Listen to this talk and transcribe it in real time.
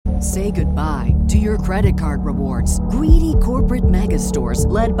Say goodbye to your credit card rewards. Greedy corporate mega stores,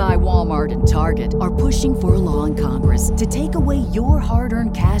 led by Walmart and Target, are pushing for a law in Congress to take away your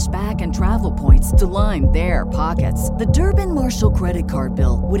hard-earned cash back and travel points to line their pockets. The Durbin-Marshall credit card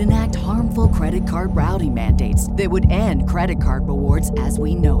bill would enact harmful credit card routing mandates that would end credit card rewards as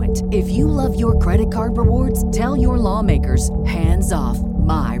we know it. If you love your credit card rewards, tell your lawmakers, hands off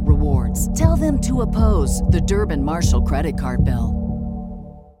my rewards. Tell them to oppose the Durbin-Marshall credit card bill.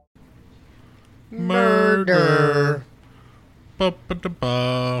 Murder.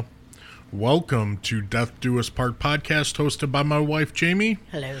 Ba-ba-da-ba. Welcome to Death Do Us Part podcast, hosted by my wife Jamie.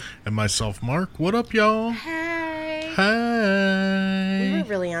 Hello. And myself, Mark. What up, y'all? Hey. Hey. We were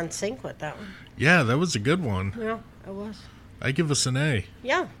really on sync with that one. Yeah, that was a good one. Yeah, it was. I give us an A.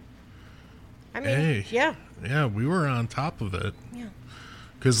 Yeah. I mean, A. yeah. Yeah, we were on top of it. Yeah.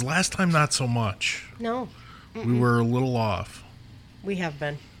 Because last time, not so much. No. We were a little off. We have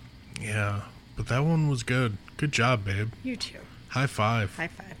been. Yeah, but that one was good. Good job, babe. You too. High five. High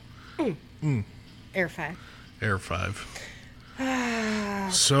five. Air five. Air five.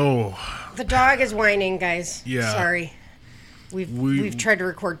 So. The dog is whining, guys. Yeah. Sorry. We've tried to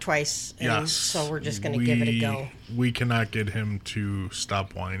record twice, and yes, so we're just going to give it a go. We cannot get him to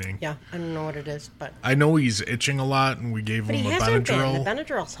stop whining. Yeah, I don't know what it is, but... I know he's itching a lot, and we gave him a Benadryl. The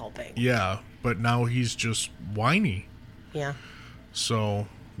Benadryl's helping. Yeah, but now he's just whiny. Yeah. So,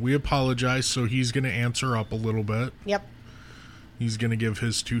 we apologize, so he's going to answer up a little bit. Yep. He's going to give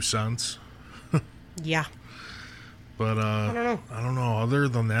his 2 cents. Yeah. But, I don't know. Other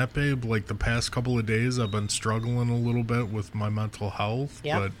than that, babe, like the past couple of days, I've been struggling a little bit with my mental health.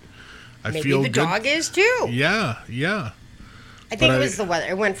 Yep. But I Maybe feel the good. dog is, too. Yeah. I think it was the weather.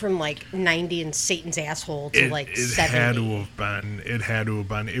 It went from, 90 and Satan's asshole to, 70. It had to have been. It had to have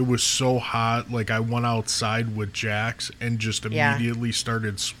been. It was so hot. I went outside with Jax and just immediately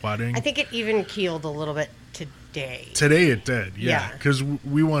started sweating. I think it even keeled a little bit today. Today it did, yeah. Yeah. Because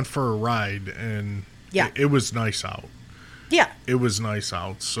we went for a ride, and it was nice out. Yeah. It was nice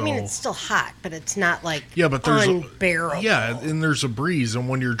out, so... I mean, it's still hot, but it's not, but there's unbearable. and there's a breeze, and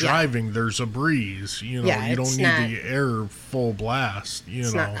when you're driving, there's a breeze. You don't need the air full blast,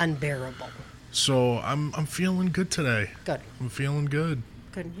 It's not unbearable. So, I'm feeling good today. Good. I'm feeling good.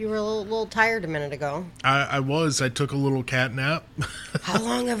 Good. You were a little tired a minute ago. I was. I took a little cat nap. How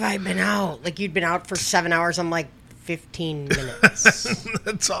long have I been out? You'd been out for 7 hours. I'm 15 minutes.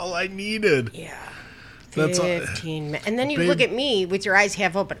 That's all I needed. Yeah. That's 15 minutes. And then you look at me with your eyes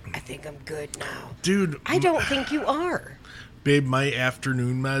half open. I think I'm good now. Dude. I don't think you are. Babe, my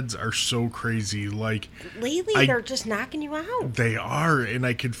afternoon meds are so crazy. Lately, they're just knocking you out. They are. And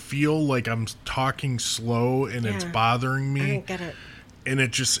I could feel like I'm talking slow and it's bothering me. I don't get it. And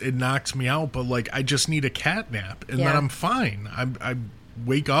it knocks me out. But, I just need a cat nap. And then I'm fine. I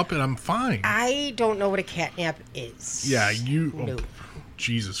wake up and I'm fine. I don't know what a cat nap is. Yeah, you... Nope.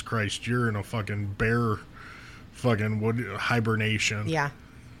 Jesus Christ, you're in a fucking bear hibernation. Yeah.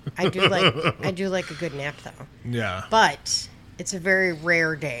 I do like a good nap though. Yeah. But it's a very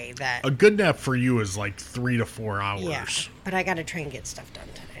rare day that a good nap for you is 3 to 4 hours. Yeah. But I gotta try and get stuff done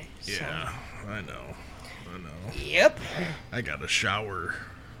today. Yeah, so. I know. Yep. I gotta shower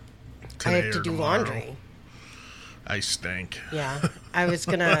today. I have to do laundry. I stink. Yeah. I was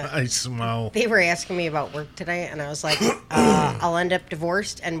gonna I smell. They were asking me about work today, and I was like, I'll end up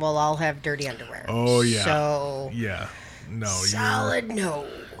divorced, and we'll all have dirty underwear. Oh, yeah. So... Yeah. No, solid no.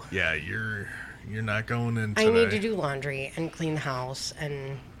 Yeah, you're not going in today. I need to do laundry and clean the house,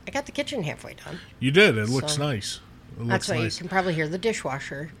 and I got the kitchen halfway done. You did. It looks nice. That's why you can probably hear the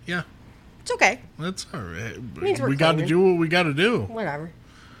dishwasher. Yeah. It's okay. That's all right. We got to do what we got to do. Whatever.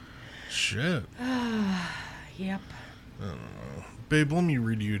 Shit. Yep. I don't know. Babe, let me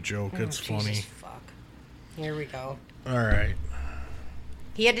read you a joke. It's funny. Fuck. Here we go. All right.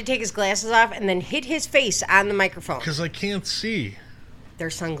 He had to take his glasses off and then hit his face on the microphone. Because I can't see.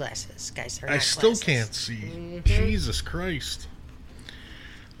 They're sunglasses, guys. They're not I still glasses. can't see. Mm-hmm. Jesus Christ.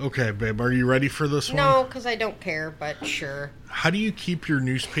 Okay, babe, are you ready for this one? No, because I don't care, but sure. How do you keep your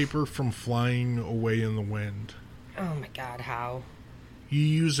newspaper from flying away in the wind? Oh, my God, how? You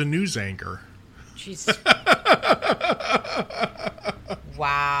use a news anchor. Jesus.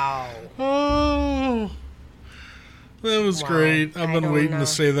 Wow. Oh, that was great. I've been waiting to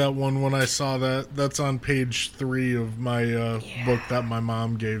say that one when I saw that. That's on page 3 of my book that my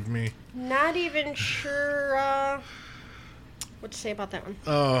mom gave me. Not even sure what to say about that one.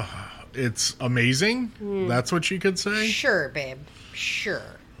 It's amazing. That's what you could say? Sure, babe. Sure.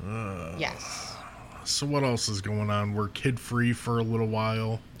 Yes. So what else is going on? We're kid-free for a little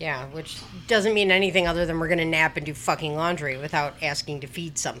while. Yeah, which doesn't mean anything other than we're going to nap and do fucking laundry without asking to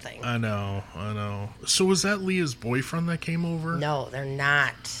feed something. I know. So was that Leah's boyfriend that came over? No, they're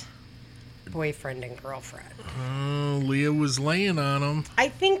not boyfriend and girlfriend. Leah was laying on him. I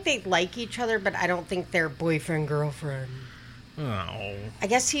think they like each other, but I don't think they're boyfriend-girlfriend. Oh. I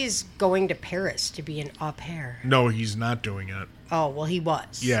guess he's going to Paris to be an au pair. No, he's not doing it. Oh, well, he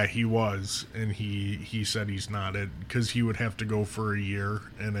was. Yeah, he was, and he said he's not it because he would have to go for a year,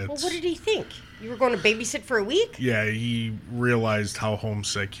 and it's. Well, what did he think? You were going to babysit for a week? Yeah, he realized how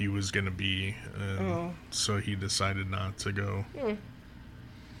homesick he was going to be, and so he decided not to go.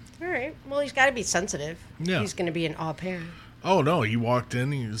 All right. Well, he's got to be sensitive. Yeah. He's going to be an au pair. Oh no, he walked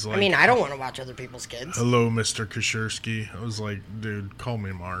in. He was like, I mean, I don't want to watch other people's kids. "Hello, Mr. Kashersky." I was like, "Dude, call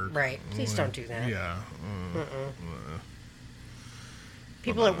me Mark." Right. Please don't do that. Yeah.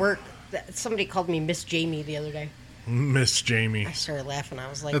 People at work, somebody called me Miss Jamie the other day. Miss Jamie. I started laughing. I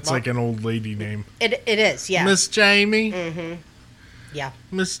was like, That's well, like an old lady name. It is, yeah. Miss Jamie. Yeah.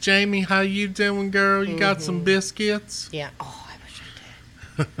 Miss Jamie, how you doing, girl? You got some biscuits? Yeah. Oh, I wish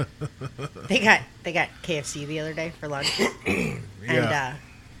I did. They got KFC the other day for lunch. And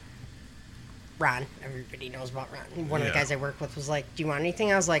Ron, everybody knows about Ron. One of the guys I work with was like, "Do you want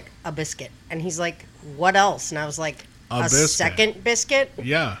anything?" I was like, "A biscuit." And he's like, "What else?" And I was like, a biscuit. Second biscuit?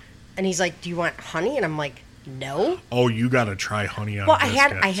 Yeah. And he's like, "Do you want honey?" And I'm like, "No." Oh, you got to try honey on Well,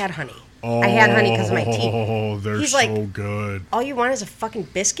 biscuits. I had honey. I had honey because of my teeth. Oh, they're He's so like, good. "All you want is a fucking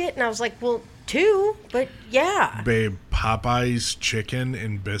biscuit?" And I was like, "Well, 2, but yeah." Babe, Popeye's chicken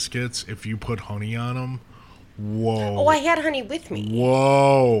and biscuits, if you put honey on them, whoa. Oh, I had honey with me.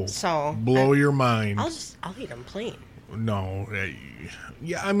 Whoa. So blow your mind. I'll eat them plain. No.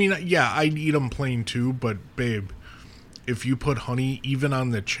 Yeah, I mean, yeah, I'd eat them plain too, but babe, if you put honey even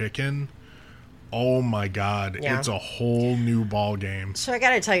on the chicken, oh my God, it's a whole new ball game. So I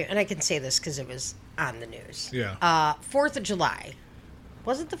got to tell you, and I can say this because it was on the news. Yeah. 4th of July.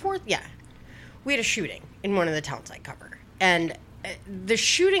 Was it the 4th? Yeah. We had a shooting in one of the towns I cover. And the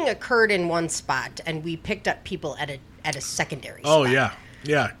shooting occurred in one spot, and we picked up people at a secondary spot. Oh, yeah.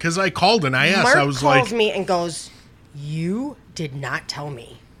 Yeah, because I called and I asked. Mark I was like... calls me and goes, "You did not tell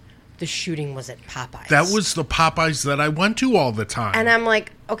me the shooting was at Popeyes." That was the Popeyes that I went to all the time. And I'm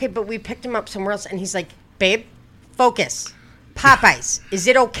like, "Okay, but we picked him up somewhere else." And he's like, "Babe, focus. Popeyes, is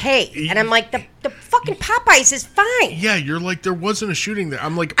it okay?" And I'm like, the fucking Popeyes is fine. Yeah, you're like, there wasn't a shooting there.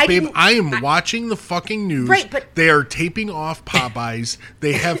 I'm like, babe, I am watching the fucking news. Right, but... They are taping off Popeyes.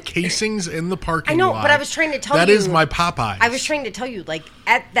 They have casings in the parking lot. I know, but I was trying to tell you... That is my Popeyes. I was trying to tell you, like,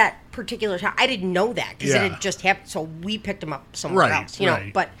 at that particular time, I didn't know that, because it had just happened, so we picked him up somewhere else, you know.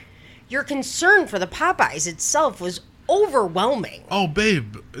 But your concern for the Popeyes itself was overwhelming. Oh,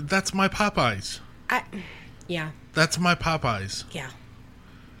 babe, that's my Popeyes. Yeah. That's my Popeyes. Yeah.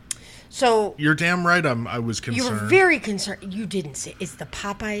 So... You're damn right I was concerned. You were very concerned. You didn't say, "Is the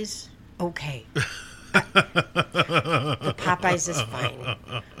Popeyes okay?" The Popeyes is fine.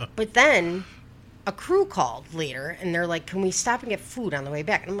 But then a crew called later, and they're like, "Can we stop and get food on the way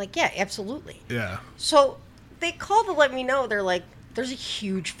back?" And I'm like, "Yeah, absolutely." Yeah. So they called to let me know. They're like, "There's a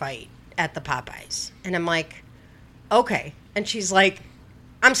huge fight at the Popeyes." And I'm like, "Okay." And she's like,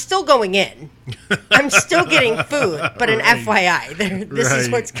 "I'm still going in. I'm still getting food, but an FYI, this is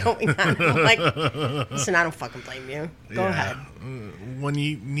what's going on." I'm like, "Listen, I don't fucking blame you. Go ahead." When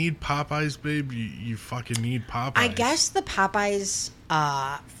you need Popeyes, babe, you fucking need Popeyes. I guess the Popeyes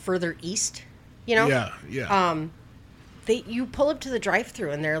further east, you know? Yeah. You pull up to the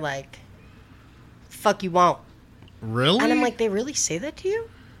drive-thru and they're like, "Fuck, you won't." Really? And I'm like, "They really say that to you?"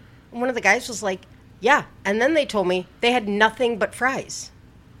 And one of the guys was like, "Yeah." And then they told me they had nothing but fries.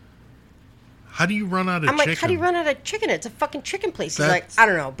 How do you run out of chicken? I'm like, "How do you run out of chicken? It's a fucking chicken place." He's like, "I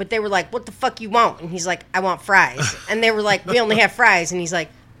don't know." But they were like, "What the fuck you want?" And he's like, "I want fries." And they were like, "We only have fries." And he's like,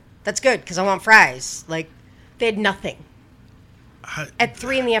 "That's good, because I want fries." Like, they had nothing. At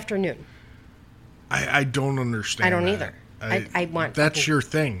 3 p.m. I don't understand. I don't that. either. I want... That's your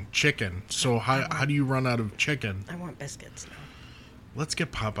thing, chicken. So how do you run out of chicken? I want biscuits now. Let's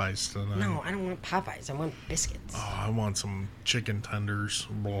get Popeyes tonight. No, I don't want Popeyes. I want biscuits. Oh, I want some chicken tenders.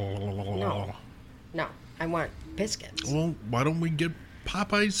 No, I want biscuits. Well, why don't we get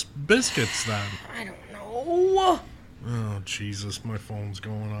Popeyes biscuits then? I don't know. Oh, Jesus, my phone's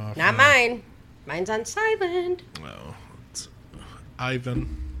going off. Not mine. Mine's on silent. Oh, it's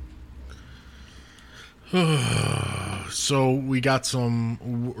Ivan. So we got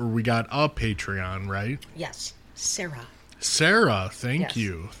a Patreon, right? Yes, Sarah. Sarah, thank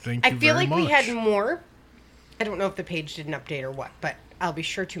you. Thank you very much. I feel like we had more. I don't know if the page did an update or what, but I'll be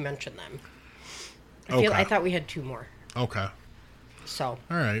sure to mention them. I thought we had 2 more. Okay. So.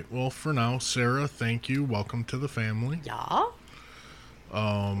 All right. Well, for now, Sarah, thank you. Welcome to the family. Yeah.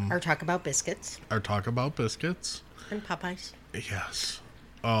 Our talk about biscuits. And Popeyes. Yes.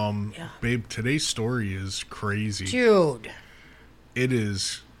 Babe, today's story is crazy. Dude. It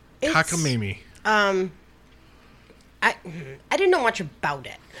is cockamamie. I didn't know much about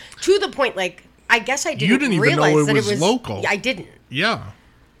it. To the point, like, I guess I didn't realize even know that it was local. I didn't. Yeah.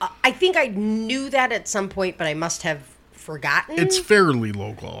 I think I knew that at some point, but I must have forgotten. It's fairly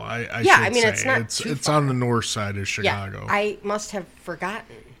local. I should say. It's not too it's far. on the north side of Chicago. Yeah, I must have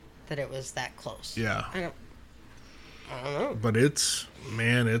forgotten that it was that close. Yeah. I don't know. But it's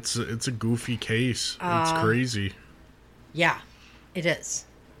a goofy case. It's crazy. Yeah, it is.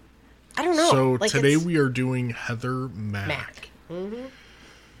 I don't know. So today we are doing Heather Mack. Mm-hmm.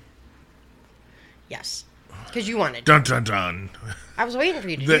 Yes. Because you wanted. Dun dun dun. I was waiting for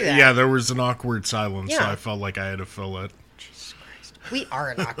you to do that. Yeah, there was an awkward silence, so I felt like I had to fill it. Jesus Christ. We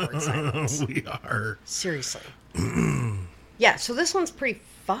are an awkward silence. We are. Seriously. Yeah, so this one's pretty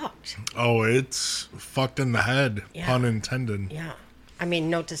fucked. Oh, it's fucked in the head, pun intended. Yeah. I mean,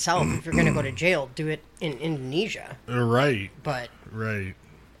 note to self, if you're going to go to jail, do it in Indonesia. Right. But. Right.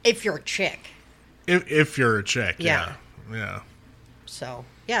 If you're a chick. If you're a chick, yeah. Yeah. So,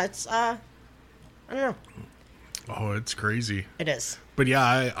 yeah, it's, I don't know. Oh, it's crazy. It is. But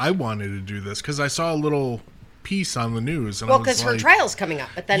yeah, I wanted to do this because I saw a little piece on the news. And well, because her trial's coming up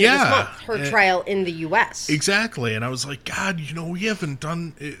at the end of this month. Her trial in the U.S. Exactly. And I was like, God, we haven't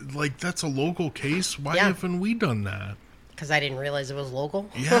done it. Like, that's a local case. Why haven't we done that? Because I didn't realize it was local.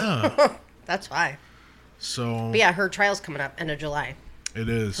 Yeah. That's why. So. But yeah, her trial's coming up end of July. It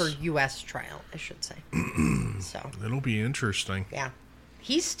is. Her U.S. trial, I should say. So. It'll be interesting. Yeah.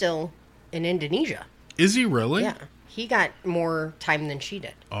 He's still in Indonesia. Is he really? Yeah. He got more time than she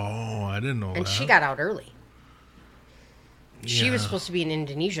did. Oh, I didn't know that. And she got out early. Yeah. She was supposed to be in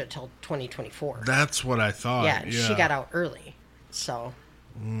Indonesia till 2024. That's what I thought. Yeah, she got out early. So,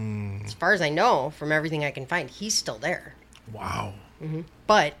 as far as I know, from everything I can find, he's still there. Wow. Mm-hmm.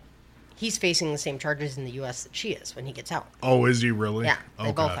 But he's facing the same charges in the U.S. that she is when he gets out. Oh, is he really? Yeah,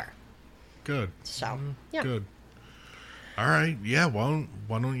 they both are. Good. So, yeah. Good. All right. Yeah, why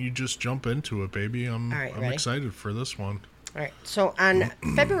don't you just jump into it, baby? I'm excited for this one. All right. So on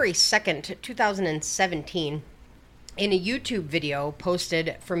February 2nd, 2017, in a YouTube video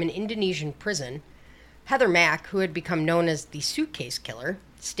posted from an Indonesian prison, Heather Mack, who had become known as the suitcase killer,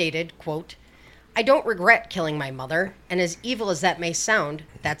 stated, quote, "I don't regret killing my mother, and as evil as that may sound,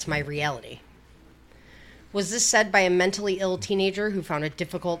 that's my reality." Was this said by a mentally ill teenager who found it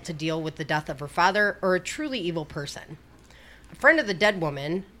difficult to deal with the death of her father, or a truly evil person? A friend of the dead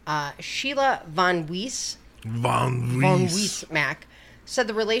woman, Sheila Van Wees Mack, said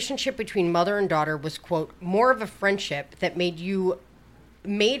the relationship between mother and daughter was, quote, more of a friendship that made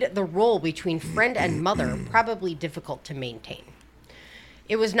the role between friend and mother probably difficult to maintain.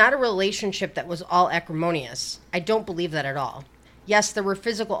 It was not a relationship that was all acrimonious. I don't believe that at all. Yes, there were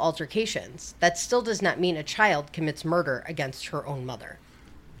physical altercations. That still does not mean a child commits murder against her own mother.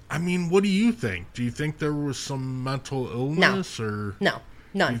 I mean, what do you think? Do you think there was some mental illness? Or no,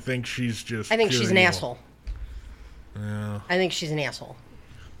 none. Do you think she's just I think she's an asshole. Yeah. I think she's an asshole.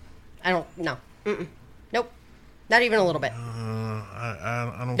 No. Nope. Not even a little bit.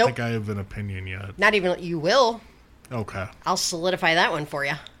 I don't think I have an opinion yet. Not even, you will. Okay. I'll solidify that one for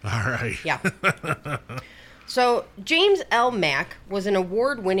you. All right. Yeah. So, James L. Mack was an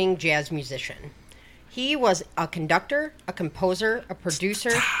award-winning jazz musician. He was a conductor, a composer, a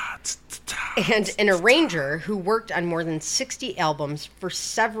producer, and an arranger who worked on more than 60 albums for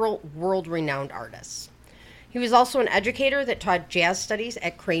several world-renowned artists. He was also an educator that taught jazz studies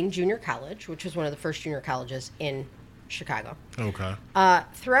at Crane Junior College, which was one of the first junior colleges in Chicago. Okay.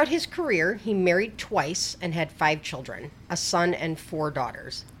 Throughout his career, he married twice and had 5 children, a son and 4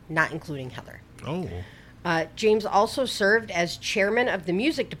 daughters, not including Heather. Oh. James also served as chairman of the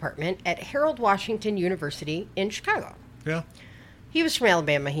music department at Harold Washington University in Chicago. Yeah. He was from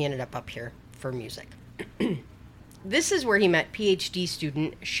Alabama. He ended up here for music. This is where he met PhD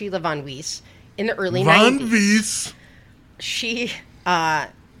student Sheila Van Wees in the early 90s. Van Wees.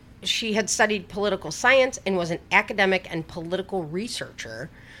 She had studied political science and was an academic and political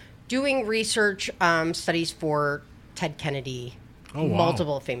researcher, doing research studies for Ted Kennedy,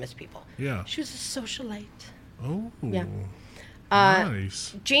 multiple famous people. Yeah. She was a socialite. Oh. Yeah.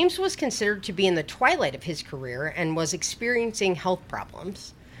 Nice. James was considered to be in the twilight of his career and was experiencing health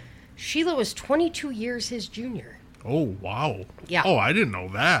problems. Sheila was 22 years his junior. Oh, wow. Yeah. Oh, I didn't know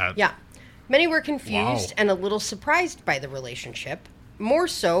that. Yeah. Many were confused and a little surprised by the relationship. More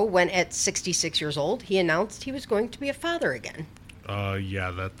so when at 66 years old, he announced he was going to be a father again.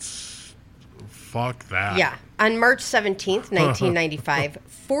 Yeah, that's... Fuck that. Yeah. On March 17th, 1995,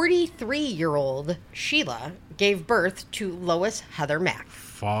 43-year-old Sheila gave birth to Lois Heather Mack.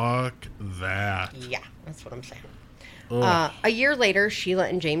 Fuck that. Yeah, that's what I'm saying. A year later, Sheila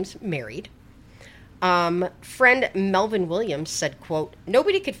and James married. Friend Melvin Williams said, quote,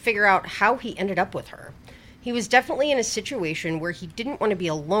 "Nobody could figure out how he ended up with her. He was definitely in a situation where he didn't want to be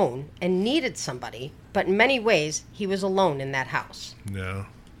alone and needed somebody, but in many ways, he was alone in that house." Yeah.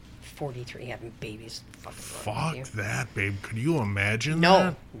 43 having babies. Fuck that, babe. Could you imagine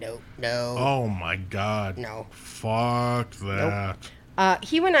No. that? No. Oh, my God. No. Fuck that.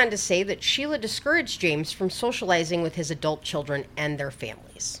 He went on to say that Sheila discouraged James from socializing with his adult children and their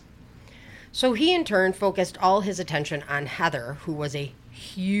families. So he, in turn, focused all his attention on Heather, who was a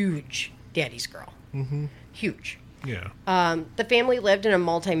huge daddy's girl. Mm-hmm. Huge. Yeah. The family lived in a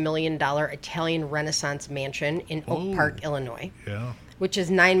multi-million-dollar Italian Renaissance mansion in Oak Park, Illinois. Yeah. Which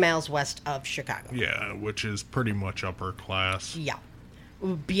is 9 miles west of Chicago. Yeah, which is pretty much upper class. Yeah.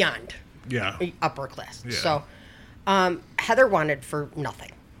 Beyond. Yeah. Upper class. Yeah. So, Heather wanted for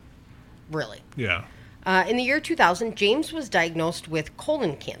nothing. Really. Yeah. In the year 2000, James was diagnosed with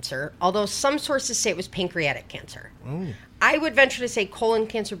colon cancer, although some sources say it was pancreatic cancer. Oh. I would venture to say colon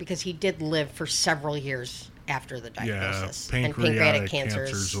cancer because he did live for several years after the diagnosis. Yeah, and pancreatic cancer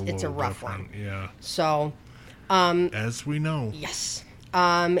is it's a rough different. one. Yeah. So, as we know. yes.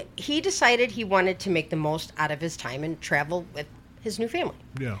 He decided he wanted to make the most out of his time and travel with his new family.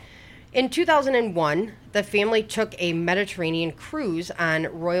 Yeah. In 2001, the family took a Mediterranean cruise on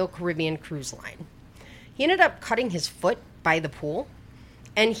Royal Caribbean Cruise Line. He ended up cutting his foot by the pool,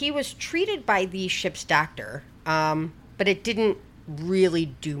 and he was treated by the ship's doctor, but it didn't really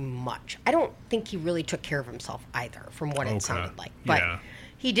do much. I don't think he really took care of himself either, from what it sounded like. But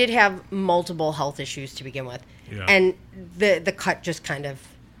he did have multiple health issues to begin with, and the cut just kind of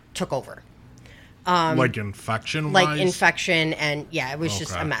took over. Like infection-wise? Like infection, and it was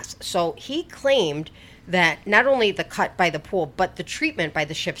just a mess. So he claimed that not only the cut by the pool, but the treatment by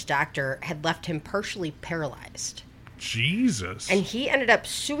the ship's doctor had left him partially paralyzed. Jesus. And he ended up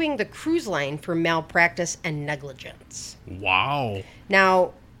suing the cruise line for malpractice and negligence. Wow.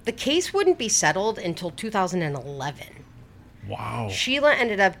 Now, the case wouldn't be settled until 2011. Wow. Sheila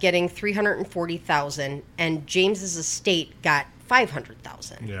ended up getting $340,000, and James's estate got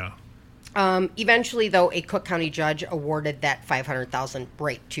 $500,000. Yeah. Eventually, though, a Cook County judge awarded that $500,000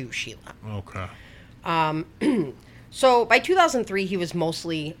 right to Sheila. Okay. So by 2003, he was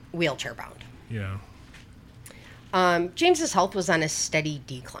mostly wheelchair bound. Yeah. James's health was on a steady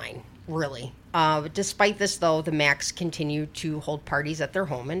decline, really. Despite this, though, the Macks continued to hold parties at their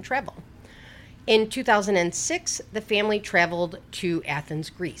home and travel. In 2006, the family traveled to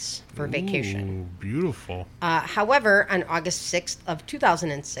Athens, Greece for vacation. Ooh, beautiful. However, on August 6th of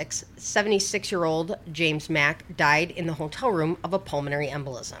 2006, 76-year-old James Mack died in the hotel room of a pulmonary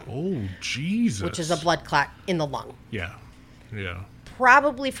embolism. Oh, Jesus. Which is a blood clot in the lung. Yeah. Yeah.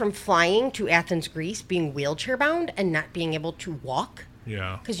 Probably from flying to Athens, Greece, being wheelchair bound and not being able to walk.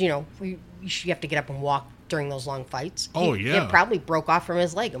 Yeah. Because, you have to get up and walk during those long flights. Yeah. It probably broke off from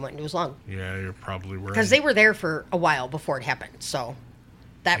his leg and went into his lung. Yeah, you're probably right. Because they were there for a while before it happened. So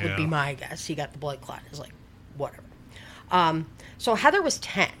that would be my guess. He got the blood clot. It's like, whatever. So Heather was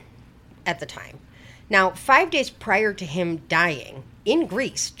 10 at the time. Now, 5 days prior to him dying, in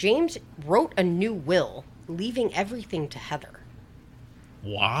Greece, James wrote a new will, leaving everything to Heather.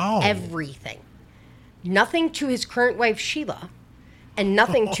 Wow. Everything. Nothing to his current wife, Sheila, and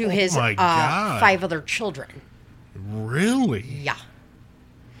nothing to his 5 other children. Really? Yeah.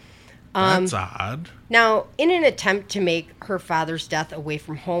 That's odd. Now, in an attempt to make her father's death away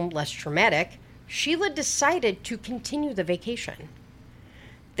from home less traumatic, Sheila decided to continue the vacation.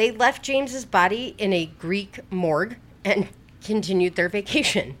 They left James's body in a Greek morgue and continued their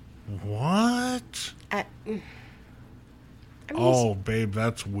vacation. What? Babe,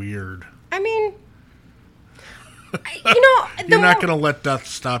 that's weird. I mean, you're not going to let death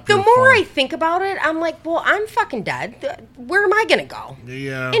stop you. The more I think about it, I'm like, well, I'm fucking dead. Where am I going to go?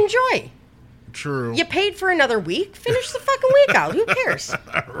 Yeah. Enjoy. True. You paid for another week? Finish the fucking week out. Who cares?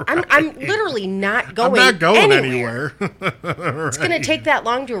 Right. I'm literally not going I'm not going anywhere. It's going to take that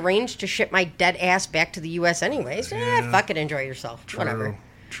long to arrange to ship my dead ass back to the U.S. anyways. Fuck it. Enjoy yourself. True. Whatever.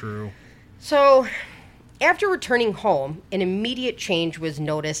 True. So, after returning home, an immediate change was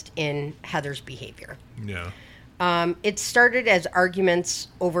noticed in Heather's behavior. Yeah. It started as arguments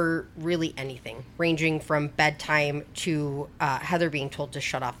over really anything, ranging from bedtime to Heather being told to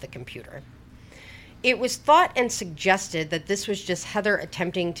shut off the computer. It was thought and suggested that this was just Heather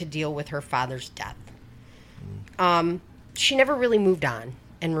attempting to deal with her father's death. She never really moved on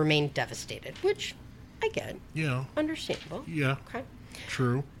and remained devastated, which I get. Yeah. Understandable. Yeah. Okay.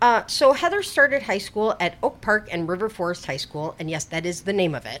 True. So Heather started high school at Oak Park and River Forest High School, and yes, that is the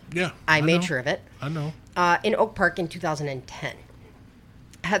name of it. Yeah. I made sure of it. I know. In Oak Park in 2010.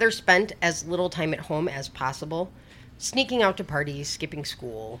 Heather spent as little time at home as possible, sneaking out to parties, skipping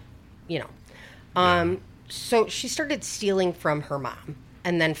school, So she started stealing from her mom,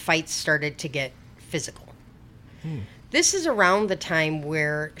 and then fights started to get physical. This is around the time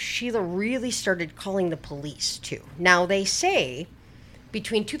where Sheila really started calling the police, too. Now, they say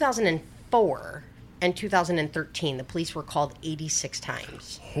between 2004 and 2013, the police were called 86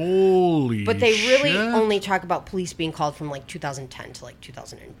 times. Holy But they really shit. only talk about police being called from, 2010 to,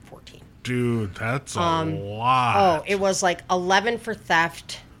 2014. Dude, that's a lot. Oh, it was, 11 for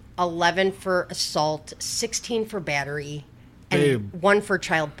theft, 11 for assault, 16 for battery, and 1 for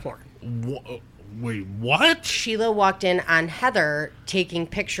child porn. Wait, what? Sheila walked in on Heather taking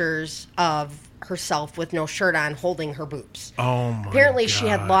pictures of herself with no shirt on, holding her boobs. Oh my Apparently, God. she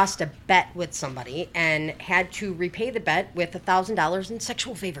had lost a bet with somebody and had to repay the bet with $1,000 in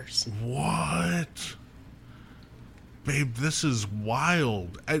sexual favors. What? Babe, this is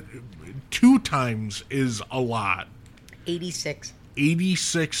wild. 2 times is a lot. 86.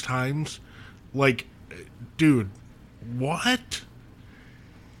 86 times? Dude, what?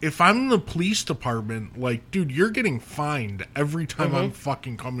 If I'm in the police department, dude, you're getting fined every time I'm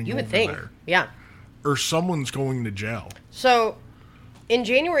fucking coming You over would think. there. Yeah. Or someone's going to jail. So, in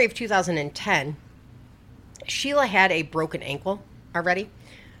January of 2010, Sheila had a broken ankle already.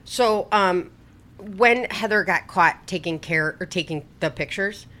 So, when Heather got caught taking the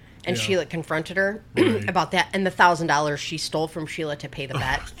pictures, and Yeah. Sheila confronted her Right. about that, and the $1,000 she stole from Sheila to pay the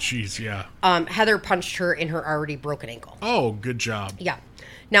bet, Jeez, yeah. Heather punched her in her already broken ankle. Oh, good job. Yeah.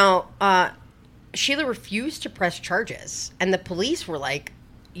 Now, Sheila refused to press charges, and the police were like,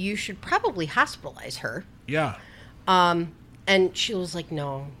 you should probably hospitalize her. Yeah. And Sheila was like,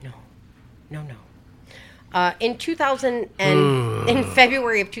 no. In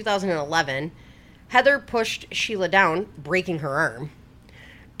February of 2011, Heather pushed Sheila down, breaking her arm,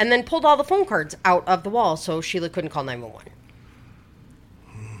 and then pulled all the phone cards out of the wall so Sheila couldn't call 911.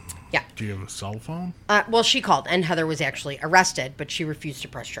 Yeah. Do you have a cell phone? Well, she called, and Heather was actually arrested, but she refused to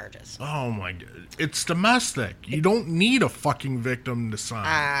press charges. Oh my God. It's domestic. You don't need a fucking victim to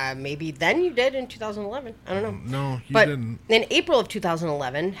sign. Maybe then you did in 2011. I don't know. No, you But didn't. in April of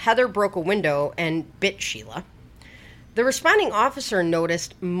 2011, Heather broke a window and bit Sheila. The responding officer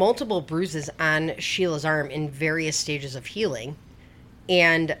noticed multiple bruises on Sheila's arm in various stages of healing,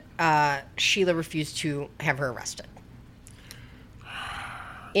 and Sheila refused to have her arrested.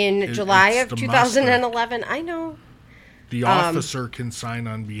 In July of domestic. 2011, I know. The officer can sign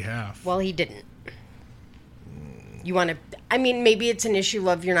on behalf. Well, he didn't. You want to... I mean, maybe it's an issue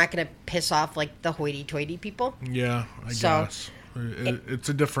of you're not going to piss off, the hoity-toity people. Yeah, I So, guess. It's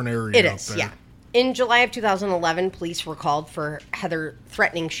a different area It out is, there. yeah. In July of 2011, police were called for Heather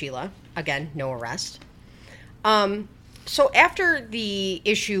threatening Sheila. Again, no arrest. So after the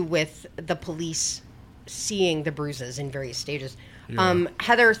issue with the police seeing the bruises in various stages... Yeah.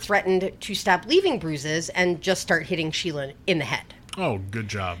 Heather threatened to stop leaving bruises and just start hitting Sheila in the head. Oh, good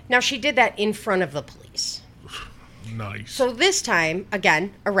job. Now, she did that in front of the police. Nice. So this time,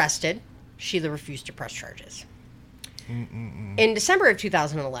 again, arrested, Sheila refused to press charges. In December of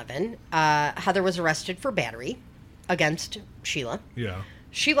 2011, Heather was arrested for battery against Sheila. Yeah.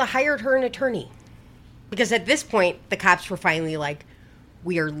 Sheila hired her an attorney. Because at this point, the cops were finally like,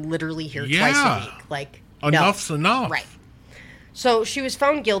 we are literally here twice a week. Enough's no. enough. Right. So she was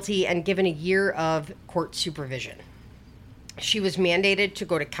found guilty and given a year of court supervision. She was mandated to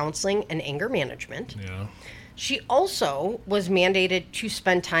go to counseling and anger management. Yeah. She also was mandated to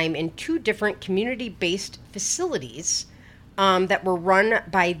spend time in 2 different community-based facilities that were run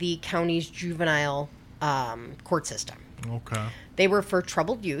by the county's juvenile court system. Okay. They were for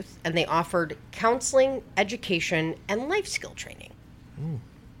troubled youth, and they offered counseling, education, and life skill training.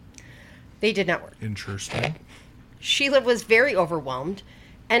 They did not work. Interesting. Sheila was very overwhelmed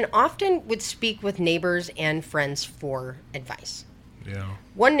and often would speak with neighbors and friends for advice. Yeah.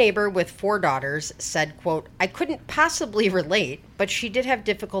 One neighbor with 4 daughters said, quote, I couldn't possibly relate, but she did have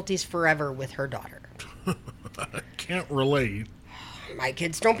difficulties forever with her daughter. I can't relate. My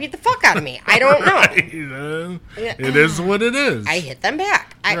kids don't beat the fuck out of me. I don't know. It is what it is. I hit them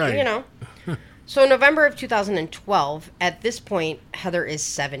back. Right. So November of 2012, at this point, Heather is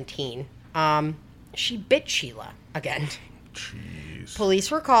 17. She bit Sheila again. Jeez.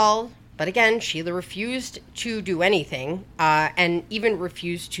 Police were called, But again, Sheila refused to do anything and even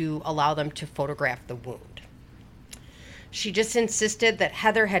refused to allow them to photograph the wound. She just insisted that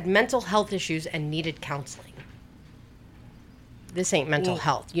Heather had mental health issues and needed counseling. This ain't mental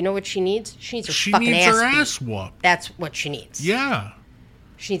health. You know what she needs? She needs her fucking ass beat. She needs her ass whooped. That's what she needs. Yeah.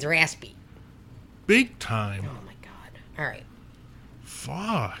 She needs her ass beat. Big time. Oh, my God. All right.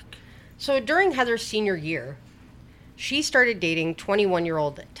 Fuck. So during Heather's senior year, she started dating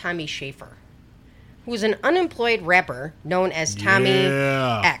 21-year-old Tommy Schaefer, who was an unemployed rapper known as Tommy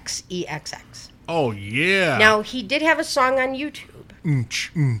X, EXX. Oh, yeah. Now, he did have a song on YouTube.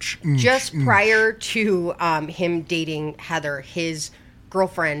 Just prior to him dating Heather, his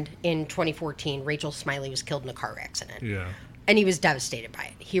girlfriend in 2014, Rachel Smiley, was killed in a car accident. Yeah. And he was devastated by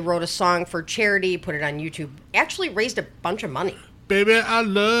it. He wrote a song for charity, put it on YouTube, actually raised a bunch of money. Baby, I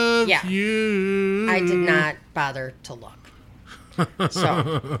love you. I did not bother to look.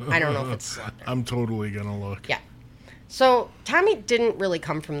 So, I don't know if it's slender. I'm totally going to look. Yeah. So, Tommy didn't really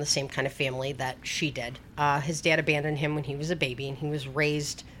come from the same kind of family that she did. His dad abandoned him when he was a baby, and he was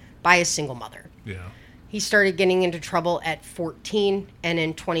raised by a single mother. Yeah. He started getting into trouble at 14, and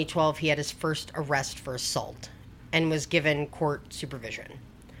in 2012, he had his first arrest for assault and was given court supervision.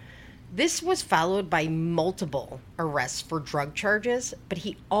 This was followed by multiple arrests for drug charges, but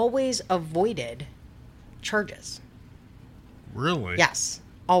he always avoided charges. Really? Yes,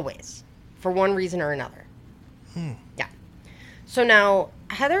 always. For one reason or another. Yeah. So now,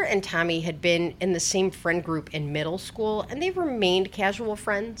 Heather and Tommy had been in the same friend group in middle school, and they remained casual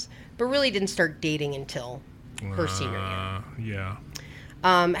friends, but really didn't start dating until her senior year.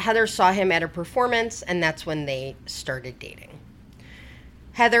 Yeah. Heather saw him at a performance, and that's when they started dating.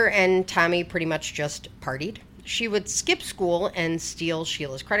 Heather and Tommy pretty much just partied. She would skip school and steal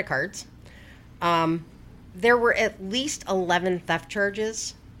Sheila's credit cards. There were at least 11 theft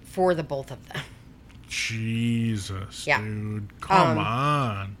charges for the both of them. Jesus, dude. Come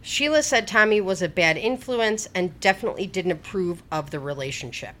on. Sheila said Tommy was a bad influence and definitely didn't approve of the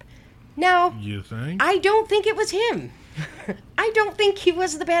relationship. Now, you think? I don't think it was him. I don't think he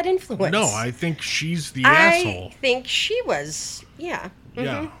was the bad influence. No, I think she's the asshole. I think she was, yeah. Mm-hmm.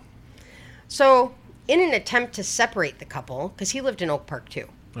 Yeah. So, in an attempt to separate the couple, because he lived in Oak Park too,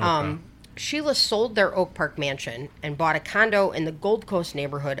 Okay. Sheila sold their Oak Park mansion and bought a condo in the Gold Coast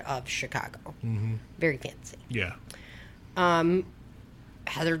neighborhood of Chicago. Mm-hmm. Very fancy. Yeah.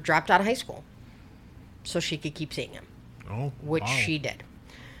 Heather dropped out of high school so she could keep seeing him. Oh, which wow. she did.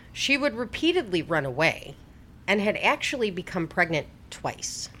 She would repeatedly run away and had actually become pregnant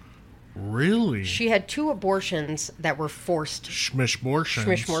twice. Really? She had 2 abortions that were forced.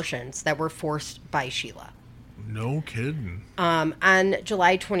 Schmishmortions that were forced by Sheila. No kidding. On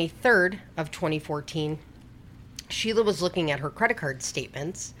July 23rd of 2014, Sheila was looking at her credit card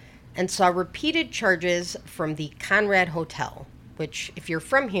statements and saw repeated charges from the Conrad Hotel, which, if you're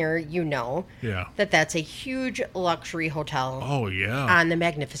from here, you know that that's a huge luxury hotel. Oh, yeah. On the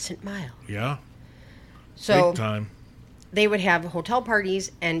Magnificent Mile. Yeah. So big time. They would have hotel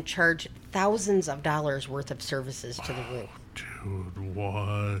parties and charge thousands of dollars worth of services to the room. Dude,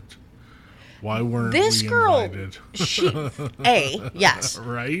 what? Why weren't this we girl, invited? Yes.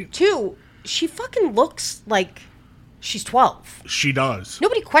 Right? 2, she fucking looks like she's 12. She does.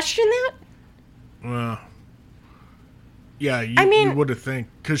 Nobody questioned that? Yeah, you would have think,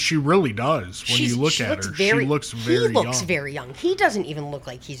 because she really does. When you look at her, she looks very young. He looks very young. He doesn't even look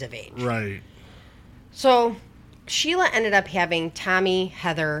like he's of age. Right. So, Sheila ended up having Tommy,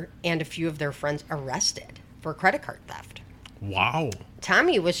 Heather, and a few of their friends arrested for credit card theft. Wow.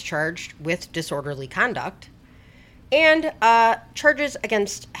 Tommy was charged with disorderly conduct, and charges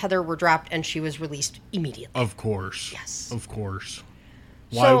against Heather were dropped, and she was released immediately. Of course. Yes. Of course.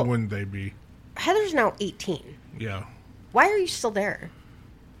 Why wouldn't they be? Heather's now 18. Yeah. Why are you still there?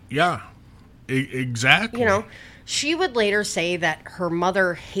 Yeah. Exactly. You know, she would later say that her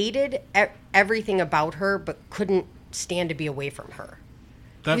mother hated everything about her, but couldn't stand to be away from her.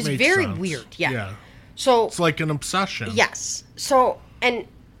 That makes sense. It was very weird. Yeah. So it's like an obsession. Yes. So, and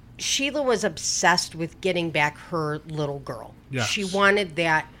Sheila was obsessed with getting back her little girl. Yes. She wanted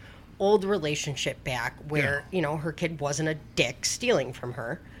that old relationship back where, you know, her kid wasn't a dick stealing from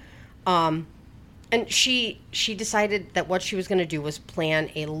her. And she decided that what she was going to do was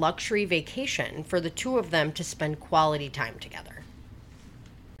plan a luxury vacation for the 2 of them to spend quality time together.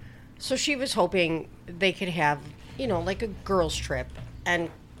 So she was hoping they could have, you know, like a girls' trip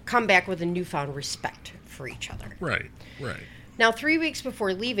and come back with a newfound respect for each other. Right. Now, 3 weeks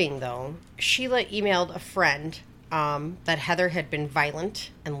before leaving, though, Sheila emailed a friend that Heather had been violent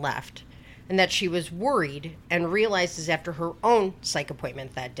and left, and that she was worried and realizes after her own psych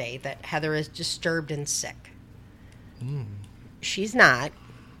appointment that day that Heather is disturbed and sick. She's not.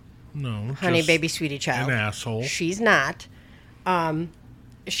 No. Honey, baby, sweetie child. An asshole. She's not.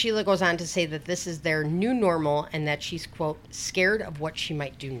 Sheila goes on to say that this is their new normal and that she's, quote, scared of what she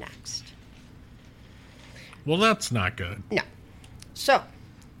might do next. Well, that's not good. No. So,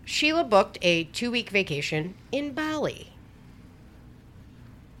 Sheila booked a 2-week vacation in Bali.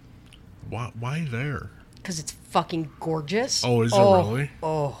 Why there? Because it's fucking gorgeous. Oh, is it really?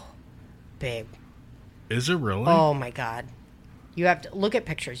 Oh, babe. Is it really? Oh, my God. You have to look at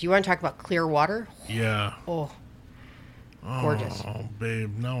pictures. You want to talk about clear water? Yeah. Oh, gorgeous. Oh,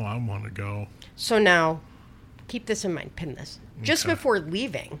 babe, no, I want to go. So now, keep this in mind. Pin this. Just Okay. before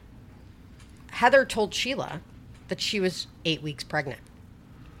leaving, Heather told Sheila that she was 8 weeks pregnant.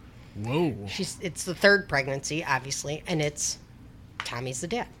 Whoa. It's the third pregnancy, obviously, and it's Tommy's the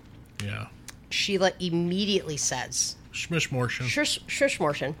dad. Yeah. Sheila immediately says, Schmishmortion.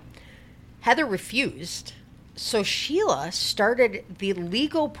 Shushmortion. Heather refused, so Sheila started the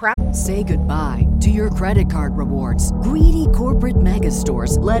legal process. Say goodbye to your credit card rewards. Greedy corporate mega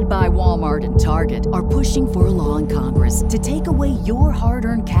stores, led by Walmart and Target, are pushing for a law in Congress to take away your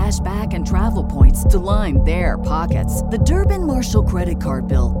hard-earned cash back and travel points to line their pockets. The Durbin-Marshall credit card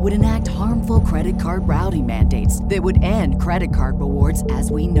bill would enact harmful credit card routing mandates that would end credit card rewards as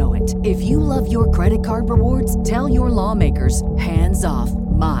we know it. If you love your credit card rewards, tell your lawmakers, hands off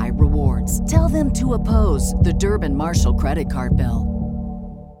my rewards. Tell them to oppose the Durbin-Marshall credit card bill.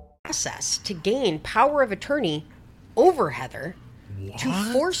 Process to gain power of attorney over Heather to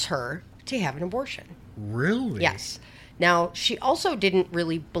force her to have an abortion. Really? Yes. Now, she also didn't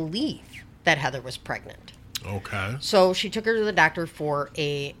really believe that Heather was pregnant. Okay. So she took her to the doctor for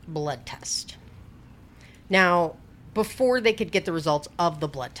a blood test. Now, before they could get the results of the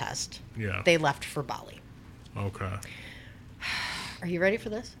blood test, they left for Bali. Okay. Are you ready for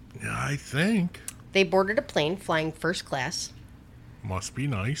this? Yeah, I think. They boarded a plane flying first class Must be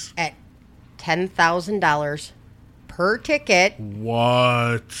nice. at $10,000 per ticket.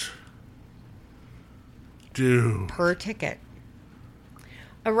 What? Dude. Per ticket.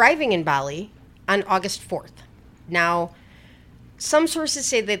 Arriving in Bali on August 4th. Now, some sources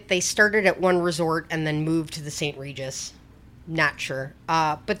say that they started at one resort and then moved to the St. Regis. Not sure.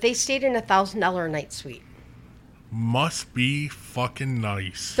 But they stayed in a $1,000 a night suite. Must be fucking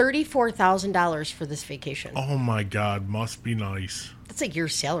nice. $34,000 for this vacation. Oh my God, must be nice. That's a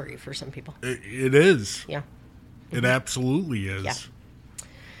year's salary for some people. It is. Yeah. It absolutely is. Yeah.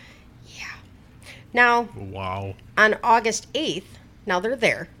 Yeah. Now, Wow. on August 8th, now they're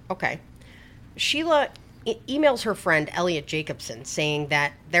there. Okay. Sheila emails her friend Elliot Jacobson saying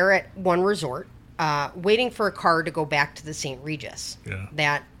that they're at one resort waiting for a car to go back to the St. Regis. Yeah.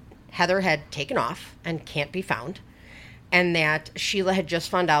 That Heather had taken off and can't be found. And that Sheila had just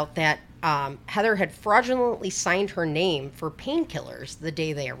found out that Heather had fraudulently signed her name for painkillers the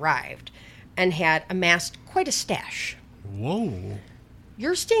day they arrived and had amassed quite a stash. Whoa.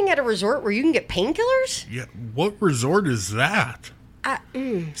 You're staying at a resort where you can get painkillers? Yeah. What resort is that?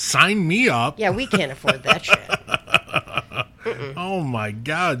 Mm. Sign me up. Yeah, we can't afford that shit. Oh my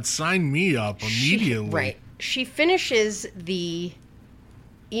God. Sign me up immediately. Right. She finishes the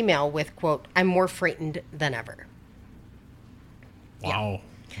email with, quote, "I'm more frightened than ever." Wow.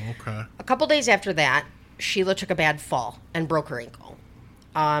 Yeah. Okay. A couple days after that, Sheila took a bad fall and broke her ankle.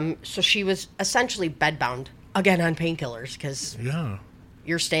 So she was essentially bedbound again on painkillers because Yeah.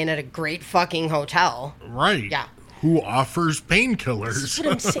 you're staying at a great fucking hotel. Right. Yeah. Who offers painkillers?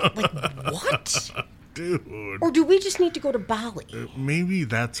 But I'm saying, like, what? Dude. Or do we just need to go to Bali? Maybe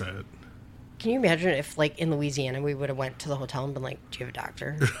that's it. Can you imagine if, like, in Louisiana, we would have went to the hotel and been like, "Do you have a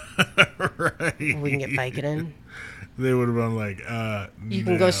doctor? Right. We can get Vicodin. They would have been like, You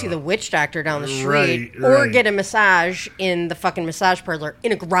can go see the witch doctor down the street, Right, or right. get a massage in the fucking massage parlor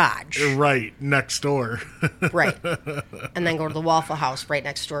in a garage." Right, next door. Right. And then go to the Waffle House right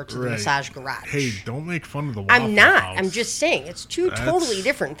next door to the Right. massage garage. Hey, don't make fun of the Waffle I'm not. House. I'm just saying. It's two That's- totally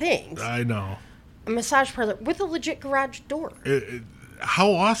different things. I know. A massage parlor with a legit garage door.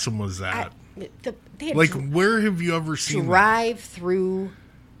 How awesome was that? They had Like, where have you ever seen that? drive-through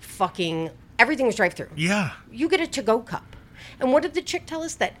fucking... Everything was drive-through. Yeah. You get a to-go cup. And what did the chick tell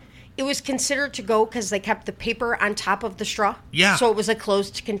us? That it was considered to-go because they kept the paper on top of the straw? Yeah. So it was a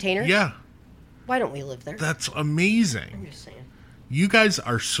closed container? Yeah. Why don't we live there? That's amazing. I'm just saying. You guys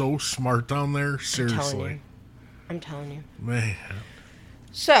are so smart down there. Seriously. I'm telling you. Man.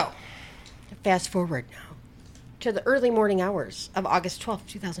 So, fast forward now to the early morning hours of August 12th,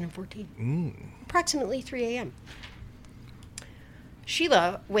 2014. Approximately 3 a.m.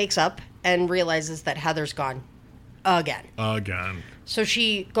 Sheila wakes up and realizes that Heather's gone again. So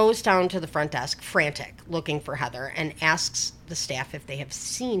she goes down to the front desk, frantic, looking for Heather, and asks the staff if they have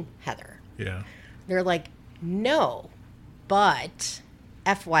seen Heather. Yeah. They're like, no, but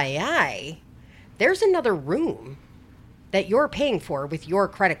FYI, there's another room that you're paying for with your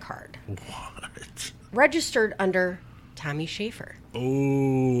credit card. What? Registered under Tommy Schaefer.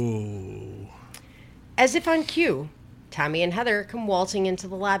 Oh. As if on cue, Tommy and Heather come waltzing into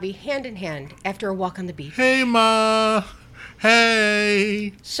the lobby hand in hand after a walk on the beach. Hey, Ma.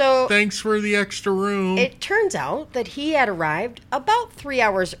 Hey. So thanks for the extra room. It turns out that he had arrived about 3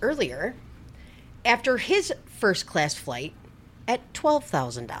 hours earlier after his first class flight at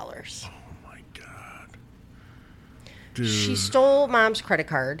 $12,000. Oh, my God. Dude. She stole Mom's credit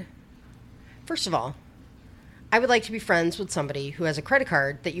card. First of all, I would like to be friends with somebody who has a credit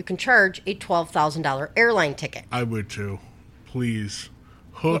card that you can charge a $12,000 airline ticket. I would too. Please.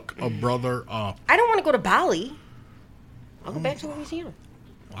 Hook a brother up. I don't want to go to Bali. I'll go back to Louisiana.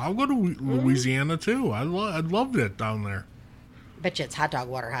 I'll go to Louisiana too. I loved it down there. Bet you it's hot dog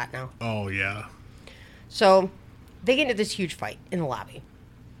water hot now. Oh, yeah. So they get into this huge fight in the lobby.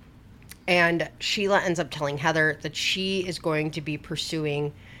 And Sheila ends up telling Heather that she is going to be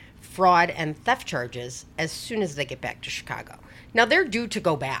pursuing fraud and theft charges as soon as they get back to Chicago. Now, they're due to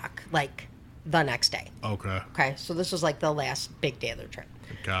go back, like, the next day. Okay, so this was, like, the last big day of their trip.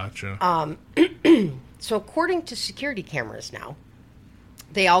 Gotcha. So according to security cameras now,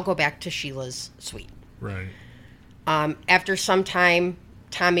 they all go back to Sheila's suite. Right. After some time,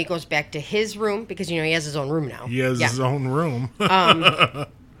 Tommy goes back to his room because, he has his own room now. He has his own room.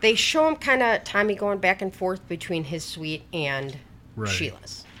 They show him kind of Tommy going back and forth between his suite and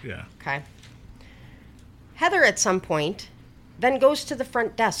Sheila's. Yeah. Okay. Heather, at some point, then goes to the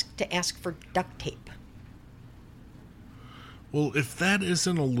front desk to ask for duct tape. Well, if that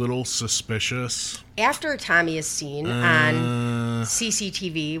isn't a little suspicious. After Tommy is seen on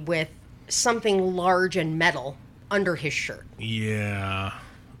CCTV with something large and metal under his shirt. Yeah.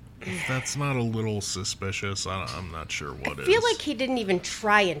 If that's not a little suspicious, I'm not sure what is. I feel like he didn't even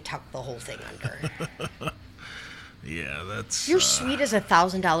try and tuck the whole thing under. Yeah, that's... Your suite is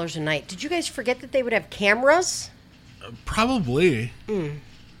 $1,000 a night. Did you guys forget that they would have cameras? Probably.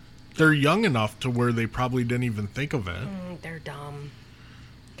 They're young enough to where they probably didn't even think of it. They're dumb.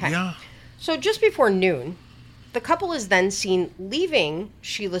 Okay. Yeah. So just before noon, the couple is then seen leaving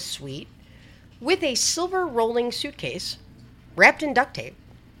Sheila's suite with a silver rolling suitcase wrapped in duct tape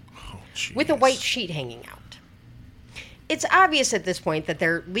with a white sheet hanging out. It's obvious at this point that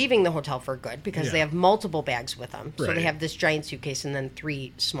they're leaving the hotel for good because they have multiple bags with them. So they have this giant suitcase and then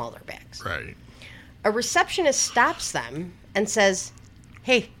 3 smaller bags. Right. A receptionist stops them and says,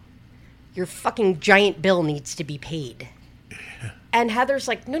 "Hey, your fucking giant bill needs to be paid." And Heather's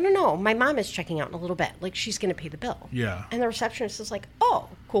like, no, my mom is checking out in a little bit. Like, she's going to pay the bill. Yeah. And the receptionist is like, oh,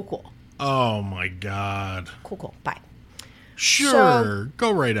 cool. Oh, my God. Cool, bye. Sure, So,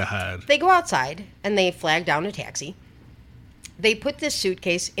 go right ahead. They go outside, and they flag down a taxi. They put this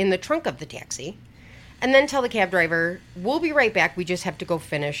suitcase in the trunk of the taxi, and then tell the cab driver, we'll be right back, we just have to go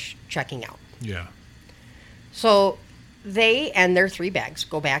finish checking out. Yeah. So they and their 3 bags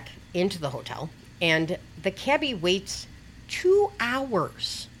go back into the hotel, and the cabbie waits 2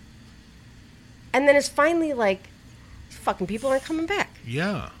 hours. And then is finally like, these fucking people aren't coming back.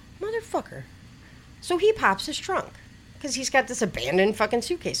 Yeah. Motherfucker. So he pops his trunk, because he's got this abandoned fucking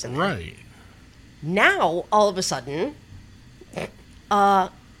suitcase in there. Right. Now, all of a sudden,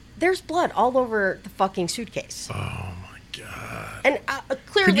 there's blood all over the fucking suitcase. Oh, my God. And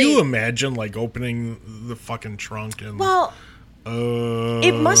clearly... Could you imagine, like, opening the fucking trunk and... Well...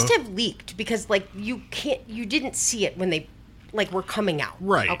 it must have leaked because, like, you didn't see it when they, like, were coming out.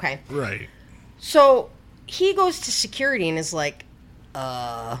 Right. Okay. Right. So he goes to security and is like,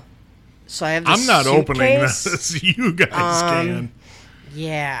 so I have this I'm not suitcase. opening this. You guys can.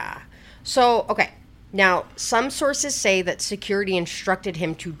 Yeah. So, okay. Now, some sources say that security instructed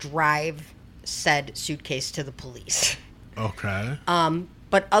him to drive said suitcase to the police. Okay.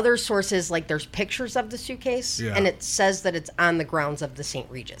 But other sources, like, there's pictures of the suitcase, and it says that it's on the grounds of the St.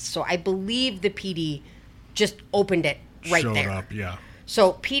 Regis. So I believe the PD just opened it right Showed there. Up, yeah.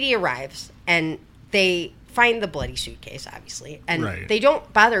 So PD arrives, and they find the bloody suitcase, obviously, and they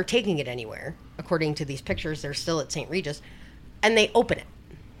don't bother taking it anywhere. According to these pictures, they're still at St. Regis, and they open it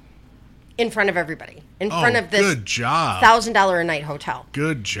in front of everybody, in front of this good job. $1,000 a night hotel.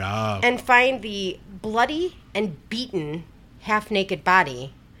 Good job. And find the bloody and beaten half-naked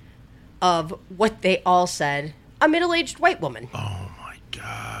body of what they all said, a middle-aged white woman. Oh, my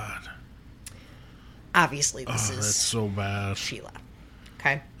God. Obviously, this is that's so bad. Sheila.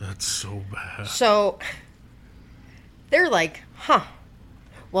 Okay. That's so bad. So they're like,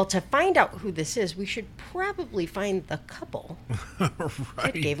 well, to find out who this is, we should probably find the couple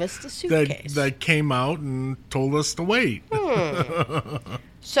that gave us the suitcase. That came out and told us to wait.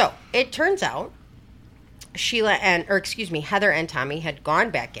 So it turns out Heather and Tommy had gone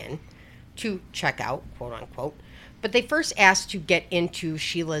back in to check out, quote unquote, but they first asked to get into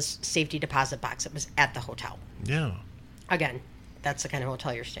Sheila's safety deposit box. It was at the hotel. Yeah. Again, that's the kind of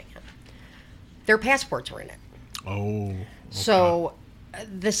hotel you're staying at. Their passports were in it. Oh. Okay. So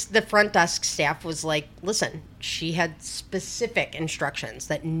the front desk staff was like, listen, she had specific instructions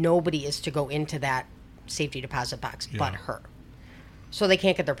that nobody is to go into that safety deposit box but her. So they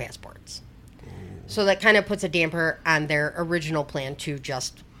can't get their passports. So that kind of puts a damper on their original plan to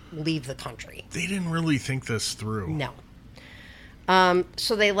just leave the country. They didn't really think this through. No.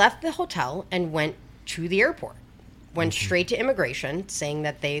 So they left the hotel and went to the airport. Went straight to immigration, saying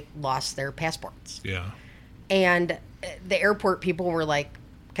that they lost their passports. Yeah. And the airport people were like,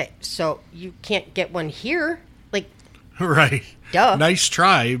 okay, so you can't get one here? Like, right. Duh. Nice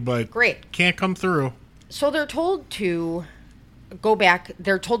try, but great. Can't come through. So they're told to go back.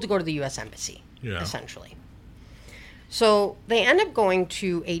 They're told to go to the U.S. Embassy, essentially. So they end up going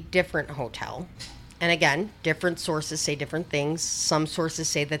to a different hotel. And again, different sources say different things. Some sources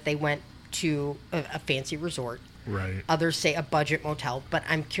say that they went to a fancy resort. Right. Others say a budget motel, but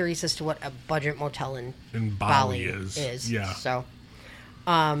I'm curious as to what a budget motel in Bali is. Yeah. So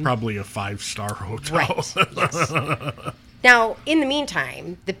probably a 5-star hotel. Right. Yes. Now, in the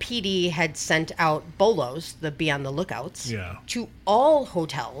meantime, the PD had sent out bolos, the be on the lookouts, to all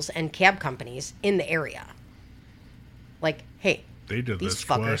hotels and cab companies in the area. Like, hey, they did these this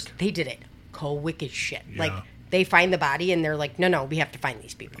fuckers, quick. they did it quick as shit. Yeah. Like, they find the body and they're like, no, we have to find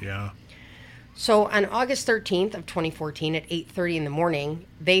these people. Yeah. So on August 13th of 2014 at 8:30 in the morning,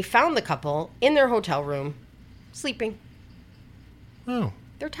 they found the couple in their hotel room sleeping. Oh.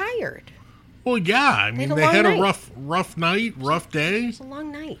 They're tired. Well, yeah. I mean, they had a rough night, rough day. It was a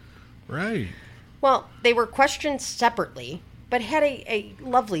long night. Right. Well, they were questioned separately, but had a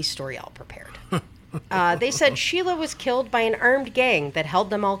lovely story all prepared. They said Sheila was killed by an armed gang that held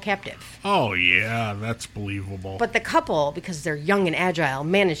them all captive. Oh, yeah, that's believable. But the couple, because they're young and agile,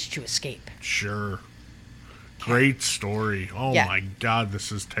 managed to escape. Sure. Great story. Oh, my God,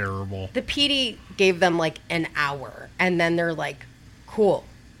 this is terrible. The PD gave them like an hour, and then they're like, cool,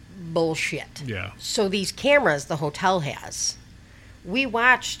 bullshit. Yeah. So these cameras the hotel has, we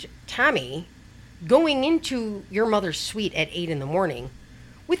watched Tommy going into your mother's suite at 8 in the morning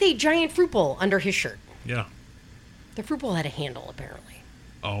with a giant fruit bowl under his shirt. Yeah. The fruit bowl had a handle, apparently.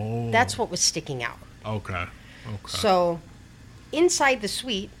 Oh. That's what was sticking out. Okay. So, inside the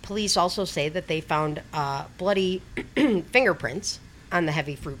suite, police also say that they found bloody fingerprints on the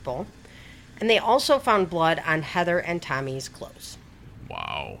heavy fruit bowl. And they also found blood on Heather and Tommy's clothes.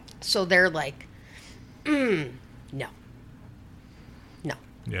 Wow. So they're like, no.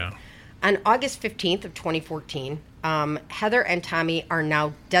 Yeah. On August 15th of 2014, Heather and Tommy are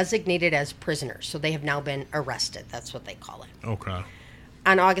now designated as prisoners. So they have now been arrested. That's what they call it. Okay.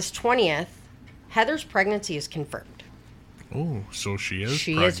 On August 20th, Heather's pregnancy is confirmed. Oh, so she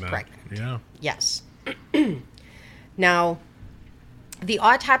is pregnant. Yeah. Yes. Now, the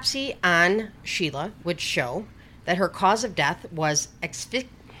autopsy on Sheila would show that her cause of death was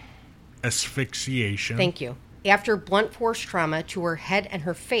asphyxiation. Thank you. After blunt force trauma to her head and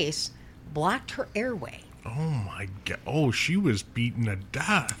her face blocked her airway. Oh my God. Oh, she was beaten to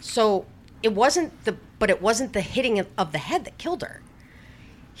death. So it wasn't the hitting of the head that killed her.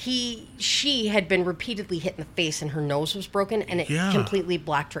 She had been repeatedly hit in the face and her nose was broken and it completely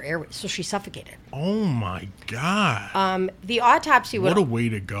blocked her airway. So she suffocated. Oh my God. The autopsy would... What a way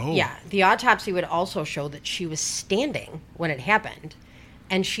to go. Yeah. The autopsy would also show that she was standing when it happened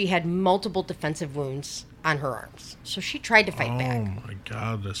and she had multiple defensive wounds on her arms. So she tried to fight back. Oh my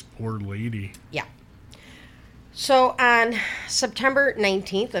God, this poor lady. Yeah. So on September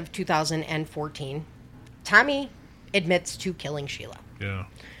 19th of 2014, Tommy admits to killing Sheila. Yeah.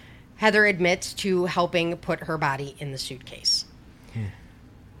 Heather admits to helping put her body in the suitcase.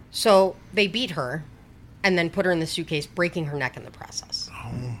 So they beat her and then put her in the suitcase, breaking her neck in the process.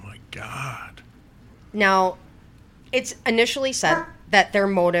 Oh my God. Now, it's initially said that their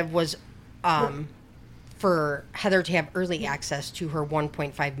motive was for Heather to have early access to her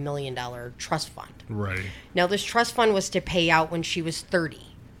 $1.5 million trust fund. Right. Now, this trust fund was to pay out when she was 30.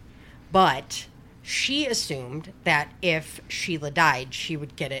 But she assumed that if Sheila died, she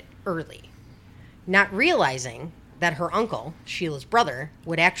would get it early. Not realizing that her uncle, Sheila's brother,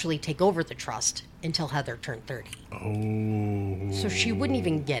 would actually take over the trust until Heather turned 30. Oh. So she wouldn't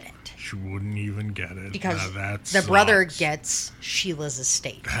even get it. She wouldn't even get it. Because that the sucks. brother gets Sheila's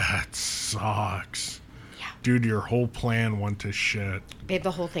estate. That sucks. Yeah. Dude, your whole plan went to shit. Babe,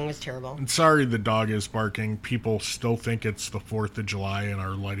 the whole thing was terrible. And sorry the dog is barking. People still think it's the 4th of July and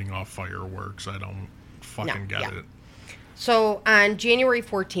are lighting off fireworks. I don't fucking get it. So on January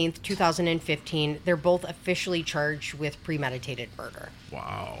 14th, 2015, they're both officially charged with premeditated murder.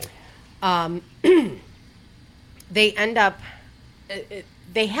 Wow. They end up...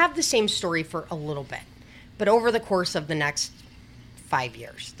 they have the same story for a little bit. But over the course of the next 5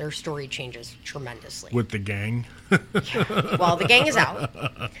 years, their story changes tremendously. With the gang? Yeah. Well, the gang is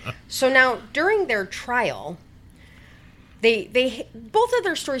out. So now, during their trial... They both of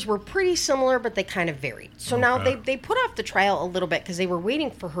their stories were pretty similar, but they kind of varied. So now they put off the trial a little bit because they were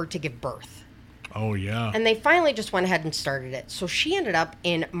waiting for her to give birth. Oh, yeah. And they finally just went ahead and started it. So she ended up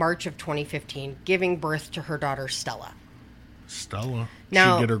in March of 2015 giving birth to her daughter, Stella. Stella?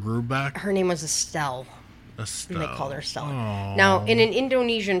 Now, she get her groove back? Her name was Estelle. Estelle. And they called her Stella. Aww. Now, in an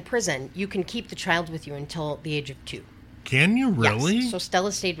Indonesian prison, you can keep the child with you until the age of 2. Can you really? Yes. So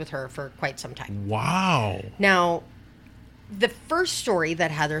Stella stayed with her for quite some time. Wow. Now... the first story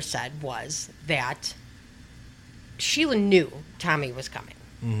that Heather said was that Sheila knew Tommy was coming.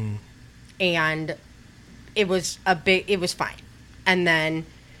 Mm-hmm. And it was fine. And then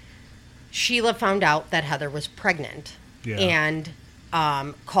Sheila found out that Heather was pregnant and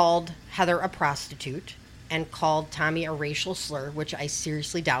called Heather a prostitute and called Tommy a racial slur, which I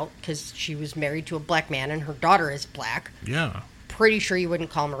seriously doubt because she was married to a black man and her daughter is black. Yeah. Pretty sure you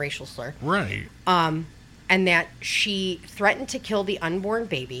wouldn't call him a racial slur. Right. And that she threatened to kill the unborn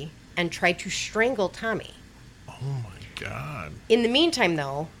baby and tried to strangle Tommy. Oh, my God. In the meantime,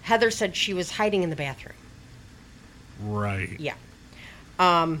 though, Heather said she was hiding in the bathroom. Right. Yeah.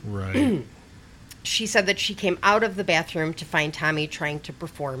 Right. She said that she came out of the bathroom to find Tommy trying to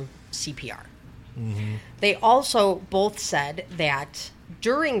perform CPR. Mm-hmm. They also both said that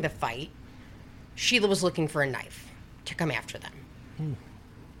during the fight, Sheila was looking for a knife to come after them.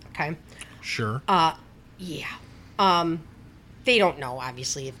 Okay? Sure. Yeah. They don't know,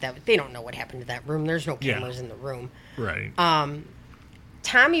 obviously, they don't know what happened to that room. There's no cameras in the room. Right.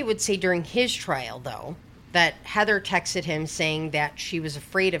 Tommy would say during his trial, though, that Heather texted him saying that she was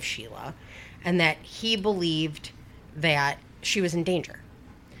afraid of Sheila and that he believed that she was in danger.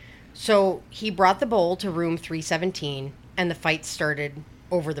 So he brought the bowl to room 317 and the fight started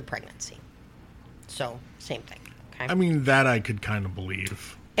over the pregnancy. So, same thing. Okay? I mean, that I could kind of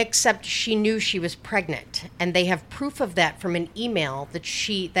believe. Except she knew she was pregnant, and they have proof of that from an email that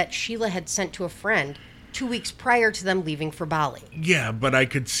Sheila had sent to a friend 2 weeks prior to them leaving for Bali. Yeah, but I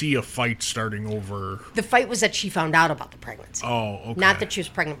could see a fight starting over. The fight was that she found out about the pregnancy. Oh, okay. Not that she was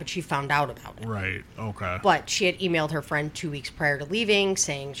pregnant, but she found out about it. Right, okay. But she had emailed her friend 2 weeks prior to leaving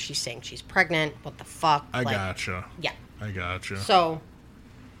saying she's pregnant. What the fuck? I gotcha. Yeah. I gotcha. So,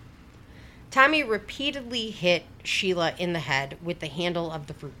 Tommy repeatedly hit Sheila in the head with the handle of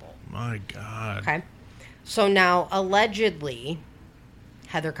the fruit bowl. My God. Okay. So now, allegedly,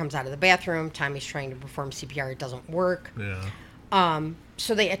 Heather comes out of the bathroom. Tommy's trying to perform CPR. It doesn't work. Yeah.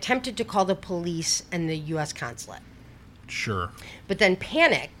 So they attempted to call the police and the U.S. consulate. Sure. But then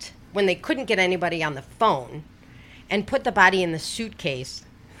panicked when they couldn't get anybody on the phone and put the body in the suitcase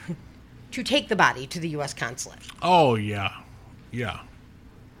to take the body to the U.S. consulate. Oh, yeah. Yeah.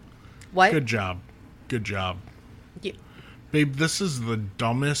 What? Good job. Good job. Yeah. Babe, this is the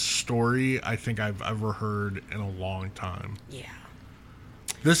dumbest story I think I've ever heard in a long time. Yeah.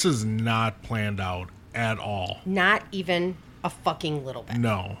 This is not planned out at all. Not even a fucking little bit.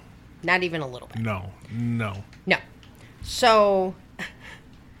 No. Not even a little bit. No. So,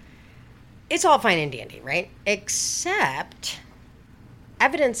 it's all fine and dandy, right? Except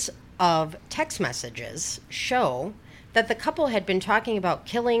evidence of text messages show that the couple had been talking about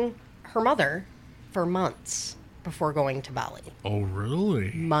killing her mother for months before going to Bali. Oh,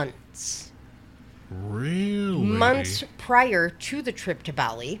 really? Months. Really? Months prior to the trip to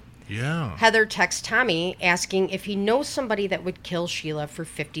Bali, Yeah. Heather texts Tommy asking if he knows somebody that would kill Sheila for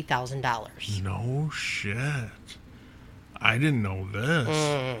 $50,000. No shit. I didn't know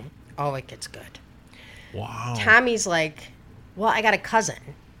this. Oh, it gets good. Wow. Tommy's like, well, I got a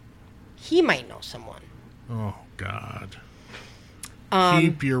cousin. He might know someone. Oh, God.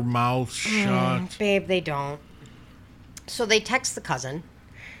 Keep your mouth shut. Babe, they don't. So they text the cousin,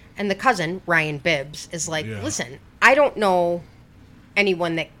 and the cousin, Ryan Bibbs, is like, Yeah. listen, I don't know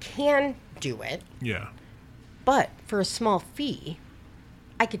anyone that can do it, Yeah. but for a small fee,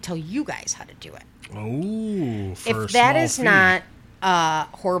 I could tell you guys how to do it. Oh, for if that is fee. not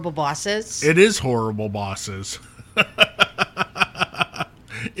horrible bosses. It is horrible bosses.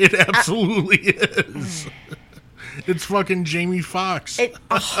 It absolutely is. It's fucking Jamie Foxx.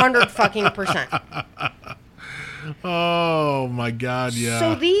 100% Oh my god, yeah.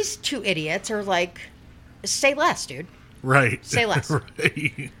 So these two idiots are like, say less, dude. Right. Say less.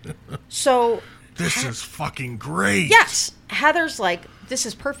 Right. So this is fucking great. Yes. Heather's like, this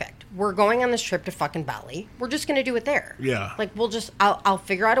is perfect. We're going on this trip to fucking Bali. We're just going to do it there. Yeah. Like, I'll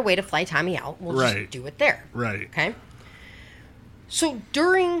figure out a way to fly Tommy out. We'll just do it there. Right. Okay. So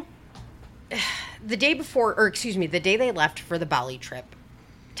during the day before, or excuse me, the day they left for the Bali trip,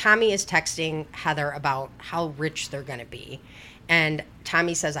 Tommy is texting Heather about how rich they're going to be. And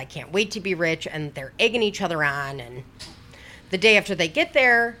Tommy says, I can't wait to be rich. And they're egging each other on. And the day after they get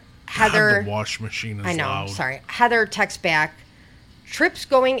there, Heather... God, the wash machine is I know, loud. sorry. Heather texts back, trip's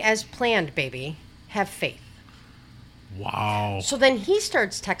going as planned, baby. Have faith. Wow. So then he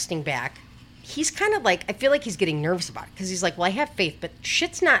starts texting back. He's kind of like, I feel like he's getting nervous about it. Because he's like, well, I have faith, but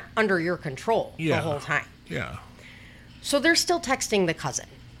shit's not under your control the whole time. Yeah. So they're still texting the cousin.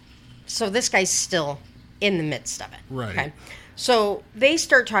 So this guy's still in the midst of it. Right. Okay? So they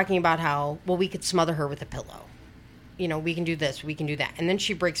start talking about how, well, we could smother her with a pillow. You know, we can do this, we can do that. And then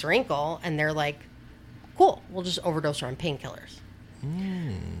she breaks her ankle, and they're like, cool, we'll just overdose her on painkillers.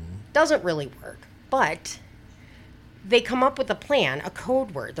 Doesn't really work. But they come up with a plan, a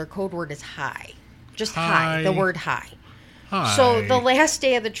code word. Their code word is high. Just high. The word high. Hi. So the last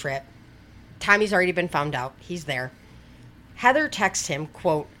day of the trip, Tommy's already been found out. He's there. Heather texts him,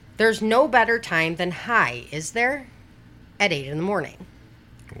 quote, there's no better time than high, is there? At 8 a.m.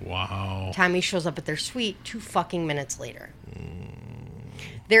 Wow. Tommy shows up at their suite 2 fucking minutes later.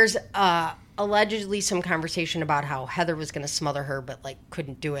 There's allegedly some conversation about how Heather was going to smother her, but like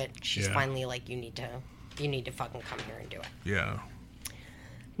couldn't do it. She's finally like, you need to fucking come here and do it. Yeah.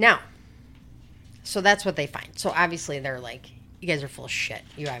 Now, so that's what they find. So obviously they're like, you guys are full of shit.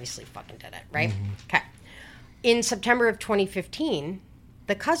 You obviously fucking did it, right? Okay. In September of 2015,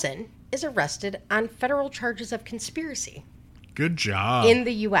 the cousin is arrested on federal charges of conspiracy. Good job. In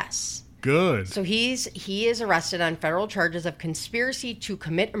the U.S. Good. So he is arrested on federal charges of conspiracy to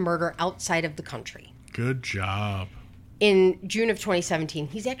commit a murder outside of the country. Good job. In June of 2017,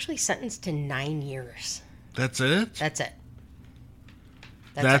 he's actually sentenced to 9 years. That's it? That's it.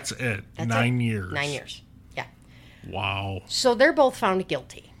 That's it. 9 years. 9 years. Yeah. Wow. So they're both found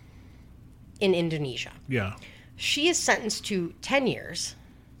guilty in Indonesia. Yeah. She is sentenced to 10 years,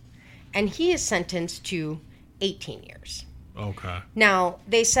 and he is sentenced to 18 years. Okay. Now,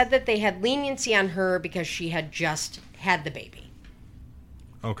 they said that they had leniency on her because she had just had the baby.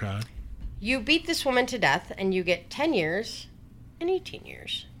 Okay. You beat this woman to death, and you get 10 years and 18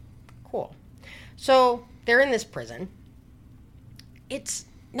 years. Cool. So they're in this prison. It's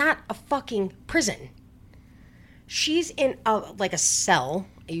not a fucking prison. She's in a cell,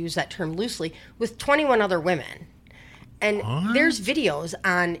 I use that term loosely, with 21 other women. And there's videos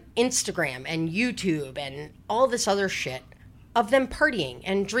on Instagram and YouTube and all this other shit of them partying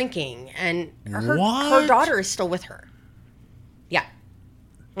and drinking, and her daughter is still with her. Yeah.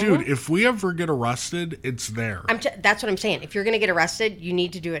 Dude, if we ever get arrested, it's there. That's what I'm saying. If you're going to get arrested, you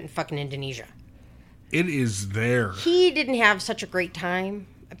need to do it in fucking Indonesia. It is there. He didn't have such a great time,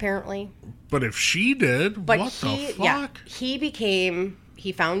 apparently. But if she did, what the fuck? Yeah,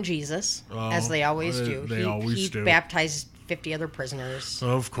 he found Jesus, as they always do. They always do. He baptized 50 other prisoners.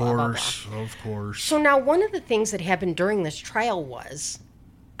 Of course, blah, blah, blah. of course. So now one of the things that happened during this trial was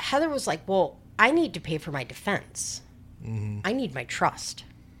Heather was like, well, I need to pay for my defense. I need my trust.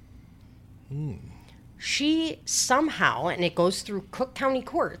 She somehow, and it goes through Cook County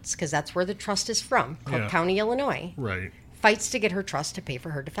courts, because that's where the trust is from, Cook County, Illinois, right, fights to get her trust to pay for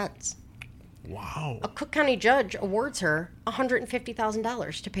her defense. Wow. A Cook County judge awards her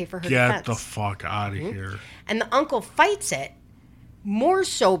 $150,000 to pay for her defense. Get the fuck out of here. And the uncle fights it more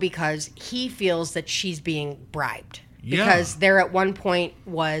so because he feels that she's being bribed. Yeah. Because there at one point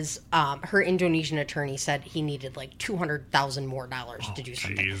was her Indonesian attorney said he needed like $200,000 more to do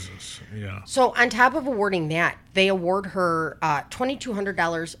something. Jesus. Yeah. So on top of awarding that, they award her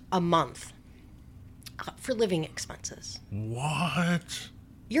 $2,200 a month for living expenses. What?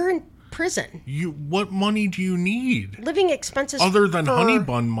 You're in prison. What money do you need? Living expenses other than for honey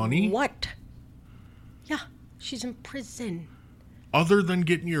bun money? What? Yeah, she's in prison. Other than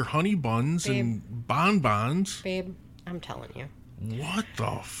getting your honey buns and bonbons. Babe, I'm telling you. What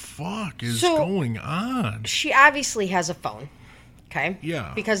the fuck is going on? She obviously has a phone, okay?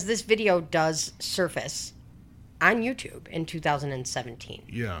 Yeah. Because this video does surface on YouTube in 2017.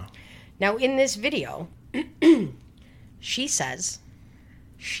 Yeah. Now, in this video, she says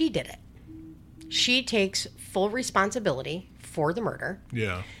she did it. She takes full responsibility for the murder.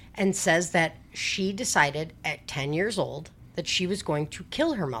 Yeah. And says that she decided at 10 years old that she was going to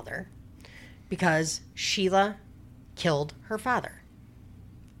kill her mother because Sheila killed her father.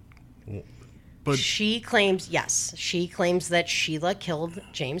 But she claims that Sheila killed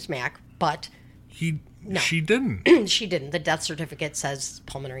James Mack, but she didn't. She didn't. The death certificate says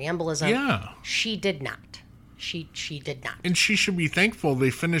pulmonary embolism. Yeah. She did not. She did not. And she should be thankful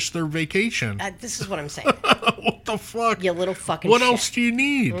they finished their vacation. This is what I'm saying. What the fuck? You little fucking What shit. else do you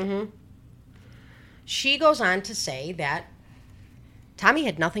need? Mm-hmm. She goes on to say that Tommy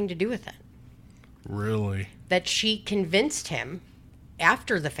had nothing to do with it. Really? That she convinced him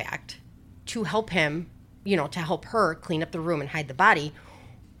after the fact to help him, to help her clean up the room and hide the body,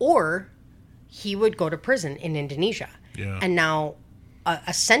 or he would go to prison in Indonesia. Yeah. And now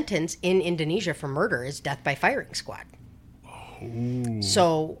a sentence in Indonesia for murder is death by firing squad. Oh.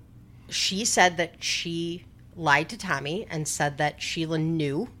 So she said that she lied to Tommy and said that Sheila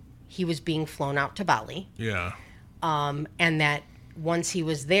knew he was being flown out to Bali. Yeah. And that once he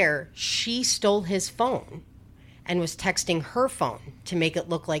was there, she stole his phone and was texting her phone to make it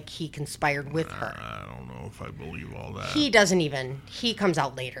look like he conspired with her. I don't know if I believe all that. He comes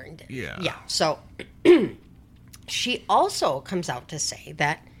out later and did. Yeah. Yeah. So she also comes out to say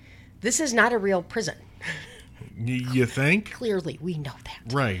that this is not a real prison. You think? Clearly, we know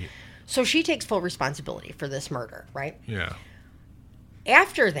that. Right. So she takes full responsibility for this murder, right? Yeah.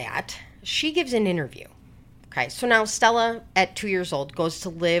 After that, she gives an interview. Okay, so now Stella, at 2 years old, goes to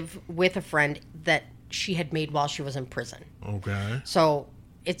live with a friend that she had made while she was in prison. Okay. So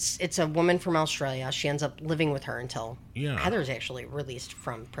it's a woman from Australia. She ends up living with her until Heather's actually released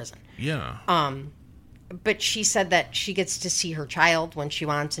from prison. Yeah. But she said that she gets to see her child when she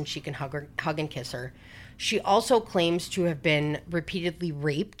wants and she can hug and kiss her. She also claims to have been repeatedly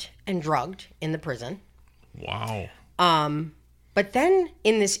raped and drugged in the prison. Wow. But then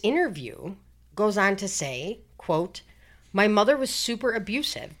in this interview goes on to say, quote, "My mother was super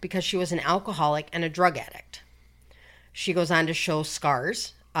abusive because she was an alcoholic and a drug addict." She goes on to show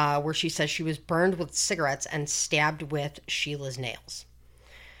scars where she says she was burned with cigarettes and stabbed with Sheila's nails.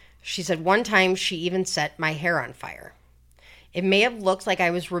 She said one time she even set my hair on fire. It may have looked like I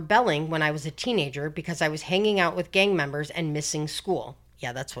was rebelling when I was a teenager because I was hanging out with gang members and missing school.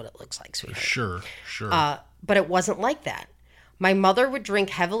 Yeah, that's what it looks like, sweetheart. Sure. But it wasn't like that. My mother would drink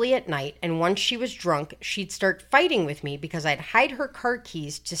heavily at night, and once she was drunk, she'd start fighting with me because I'd hide her car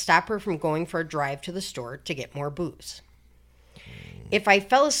keys to stop her from going for a drive to the store to get more booze. If I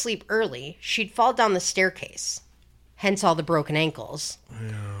fell asleep early, she'd fall down the staircase, hence all the broken ankles.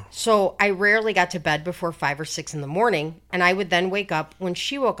 Yeah. So I rarely got to bed before 5 or 6 in the morning, and I would then wake up when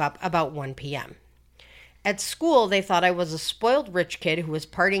she woke up about 1 p.m. At school, they thought I was a spoiled rich kid who was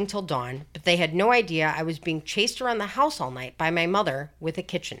partying till dawn, but they had no idea I was being chased around the house all night by my mother with a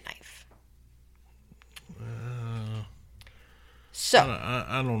kitchen knife. So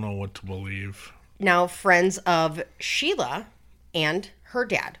I don't know what to believe. Now, friends of Sheila and her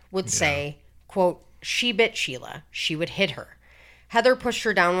dad would say, quote, "She bit Sheila. She would hit her. Heather pushed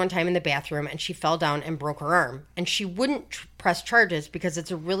her down one time in the bathroom and she fell down and broke her arm. And she wouldn't press charges because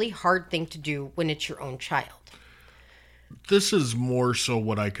it's a really hard thing to do when it's your own child." This is more so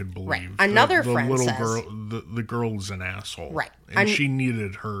what I could believe. Right. Another the friend little says, girl, the girl's an asshole. Right. And she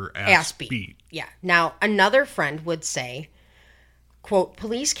needed her ass beat. Yeah. Now, another friend would say, quote,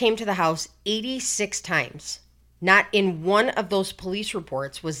 "Police came to the house 86 times. Not in one of those police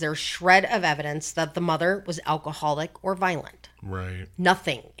reports was there shred of evidence that the mother was alcoholic or violent. Right.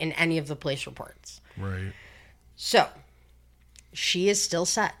 Nothing in any of the police reports." Right. So, she is still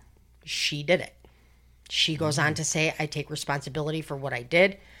set. She did it. She goes on to say, "I take responsibility for what I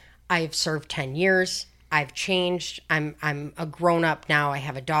did. I've served 10 years. I've changed. I'm a grown-up now. I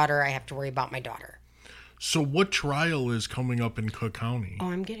have a daughter. I have to worry about my daughter." So what trial is coming up in Cook County?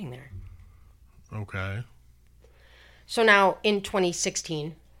 Oh, I'm getting there. Okay. So now, in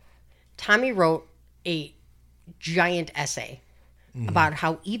 2016, Tommy wrote a giant essay about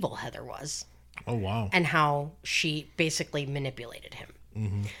how evil Heather was. Oh, wow. And how she basically manipulated him.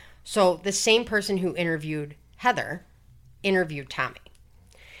 Mm-hmm. So the same person who interviewed Heather interviewed Tommy.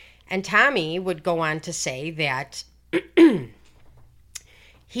 And Tommy would go on to say that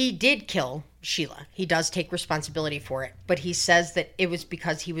he did kill Sheila. He does take responsibility for it. But he says that it was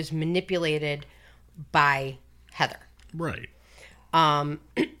because he was manipulated by Heather. Right.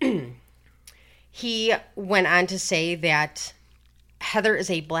 He went on to say that Heather is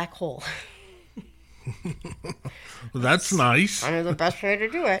a black hole. Well, that's nice. Kind of the best way to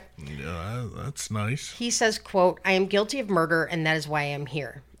do it. Yeah, that's nice. He says, quote, I am guilty of murder, and that is why I am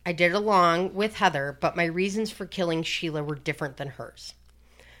here. I did it along with Heather, but my reasons for killing Sheila were different than hers.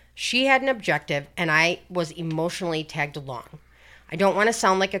 She had an objective, and I was emotionally tagged along. I don't want to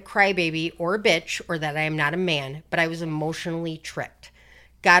sound like a crybaby or a bitch or that I am not a man, but I was emotionally tricked.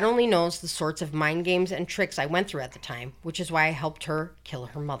 God only knows the sorts of mind games and tricks I went through at the time, which is why I helped her kill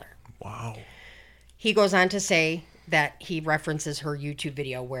her mother. Wow. He goes on to say that he references her YouTube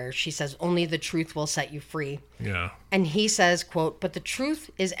video where she says, only the truth will set you free. Yeah. And he says, quote, but the truth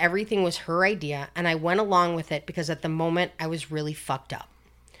is everything was her idea, and I went along with it because at the moment I was really fucked up.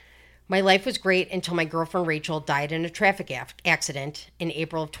 My life was great until my girlfriend Rachel died in a traffic accident in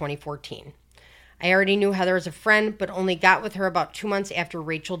April of 2014. I already knew Heather as a friend, but only got with her about 2 months after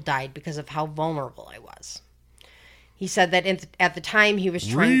Rachel died because of how vulnerable I was. He said that at the time he was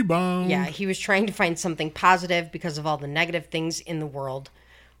trying... Rebound. Yeah, he was trying to find something positive because of all the negative things in the world.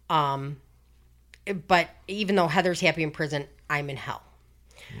 But even though Heather's happy in prison, I'm in hell.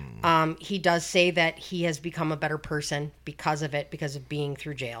 He does say that he has become a better person because of it, because of being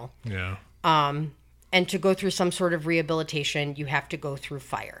through jail. Yeah. And to go through some sort of rehabilitation, you have to go through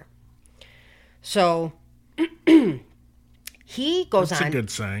fire. So he goes on. That's a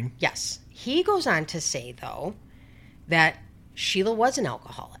good saying. Yes. He goes on to say, though, that Sheila was an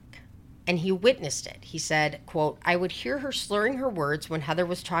alcoholic, and he witnessed it. He said, quote, I would hear her slurring her words when Heather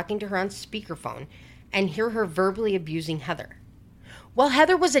was talking to her on speakerphone and hear her verbally abusing Heather. Well,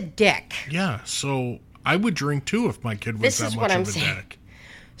 Heather was a dick. Yeah, so I would drink too if my kid was that much of a dick.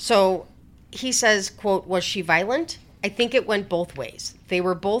 So he says, quote, was she violent? I think it went both ways. They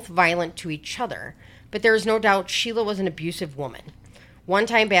were both violent to each other, but there is no doubt Sheila was an abusive woman. One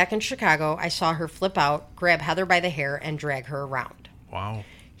time back in Chicago, I saw her flip out, grab Heather by the hair, and drag her around. Wow.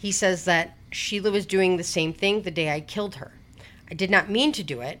 He says that Sheila was doing the same thing the day I killed her. I did not mean to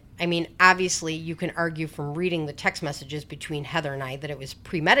do it. I mean, obviously, you can argue from reading the text messages between Heather and I that it was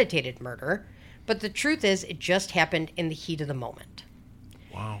premeditated murder, but the truth is it just happened in the heat of the moment.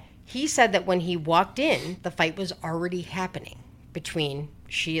 Wow. He said that when he walked in, the fight was already happening between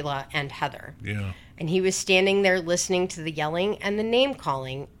Sheila and Heather. Yeah. And he was standing there listening to the yelling and the name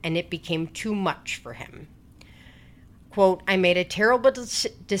calling, and it became too much for him. Quote, I made a terrible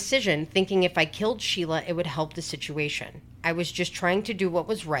decision thinking if I killed Sheila, it would help the situation. I was just trying to do what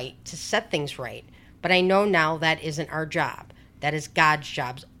was right, to set things right, but I know now that isn't our job. That is God's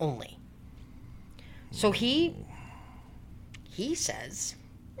jobs only. So he says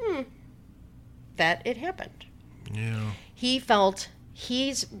that it happened. Yeah. He felt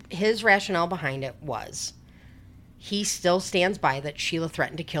his rationale behind it was he still stands by that Sheila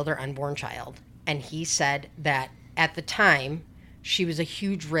threatened to kill their unborn child. And he said that at the time, she was a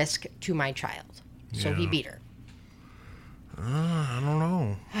huge risk to my child. So he beat her. I don't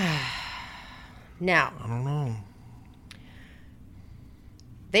know. Now. I don't know.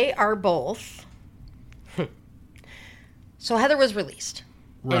 They are both. So Heather was released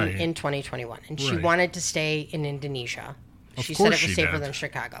in 2021. And she wanted to stay in Indonesia. She said it was safer than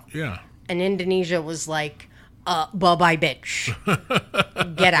Chicago. Yeah. And Indonesia was like, bye-bye, bitch.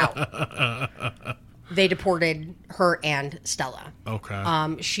 Get out. They deported her and Stella.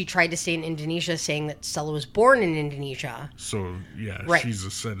 Okay. She tried to stay in Indonesia, saying that Stella was born in Indonesia. So, yeah, she's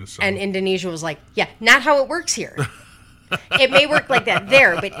a citizen. And Indonesia was like, yeah, not how it works here. It may work like that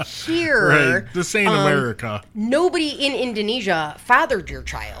there, but here... Right, this ain't America. Nobody in Indonesia fathered your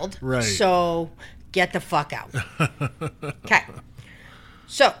child. Right. So, get the fuck out. Okay.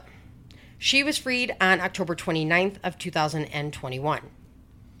 So, she was freed on October 29th of 2021.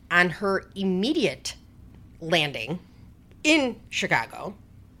 On her immediate landing in Chicago,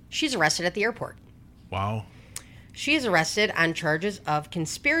 she's arrested at the airport. Wow. She is arrested on charges of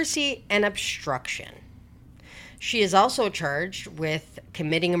conspiracy and obstruction. She is also charged with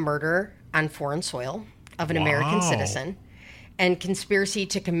committing a murder on foreign soil of an American citizen and conspiracy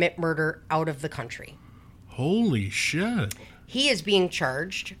to commit murder out of the country. Holy shit. He is being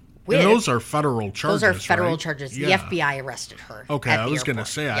charged with... And those are federal charges, Those are federal right? charges. Yeah. The FBI arrested her. Okay, at I the was going to airport.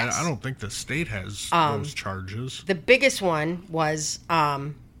 say, Yes. I don't think the state has those charges. The biggest one was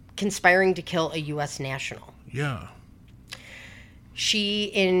conspiring to kill a U.S. national. Yeah. She,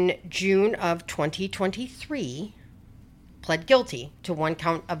 in June of 2023, pled guilty to one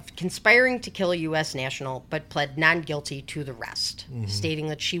count of conspiring to kill a U.S. national, but pled non-guilty to the rest, stating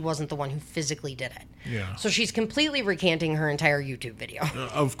that she wasn't the one who physically did it. Yeah. So she's completely recanting her entire YouTube video.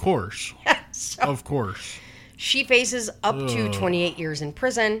 Of course. So Of course. she faces up to 28 years in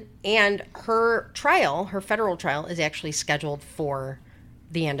prison, and her trial, her federal trial, is actually scheduled for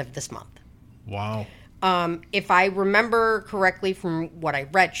the end of this month. Wow. If I remember correctly from what I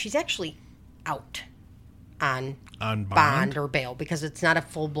read, she's actually out on bond or bail because it's not a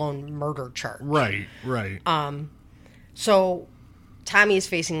full-blown murder charge. Right. So Tommy is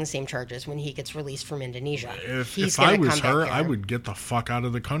facing the same charges when he gets released from Indonesia. If I was her, I would get the fuck out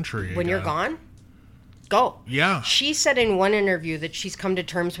of the country. When you're gone, go. Yeah. She said in one interview that she's come to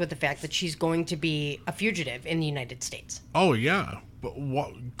terms with the fact that she's going to be a fugitive in the United States. Oh, yeah. But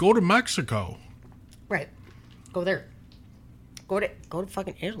go to Mexico. Right. Go there. Go to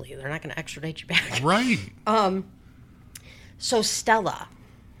fucking Italy. They're not going to extradite you back. Right. So Stella,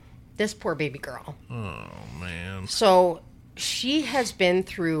 this poor baby girl. Oh, man. So she has been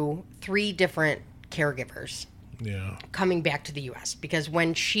through 3 different caregivers. Yeah. Coming back to the U.S. because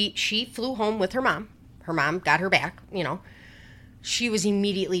when she flew home with her mom got her back, she was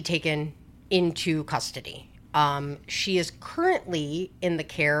immediately taken into custody. She is currently in the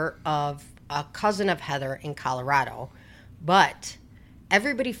care of a cousin of Heather in Colorado, but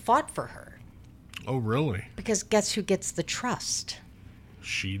everybody fought for her. Oh, really? Because guess who gets the trust?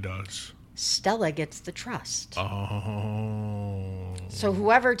 She does. Stella gets the trust. Oh. So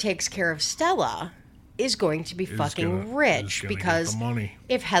whoever takes care of Stella is going to be fucking rich because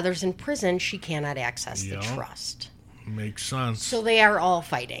if Heather's in prison, she cannot access the trust. Makes sense. So they are all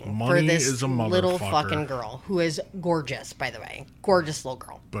fighting Money for this is a little fucking girl who is gorgeous, by the way. Gorgeous little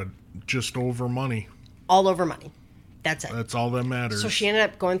girl. But just over money. All over money. That's it. That's all that matters. So she ended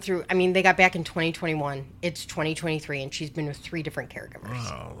up going through, they got back in 2021. It's 2023, and she's been with 3 different caregivers.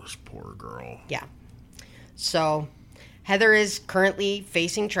 Oh, this poor girl. Yeah. So Heather is currently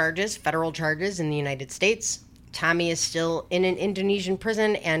facing federal charges in the United States. Tommy is still in an Indonesian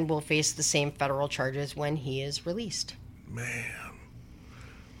prison and will face the same federal charges when he is released. Man.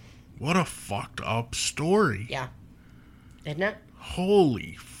 What a fucked up story. Yeah. Isn't it?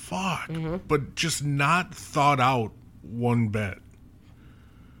 Holy fuck. Mm-hmm. But just not thought out one bit.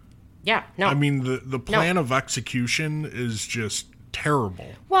 Yeah, no. The plan of execution is just terrible.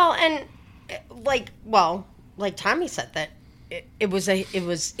 Well, and like Tommy said, that it was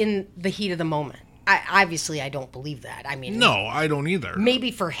in the heat of the moment. I don't believe that. No, I don't either.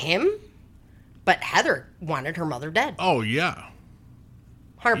 Maybe for him, but Heather wanted her mother dead. Oh, yeah.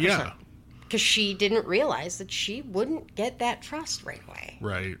 100%. Yeah. Because she didn't realize that she wouldn't get that trust right away.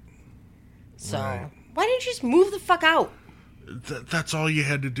 Right. So, why didn't you just move the fuck out? That's all you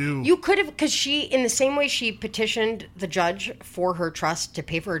had to do. You could have, because she, in the same way she petitioned the judge for her trust to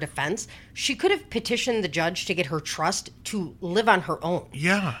pay for her defense, she could have petitioned the judge to get her trust to live on her own.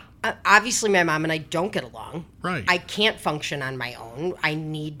 Yeah. Obviously, my mom and I don't get along. Right. I can't function on my own. I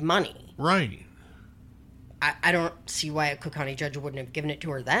need money. Right. I don't see why a Cook County judge wouldn't have given it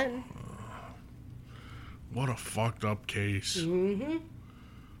to her then. What a fucked up case. Mm-hmm.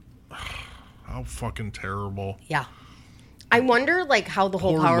 How fucking terrible. Yeah. I wonder, how the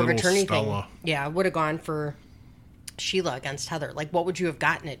whole power of attorney Stella thing, would have gone for Sheila against Heather. What would you have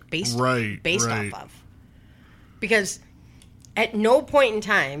gotten it based off of? Because at no point in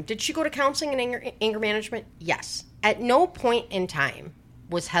time, did she go to counseling and anger management? Yes. At no point in time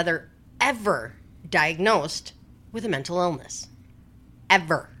was Heather ever diagnosed with a mental illness.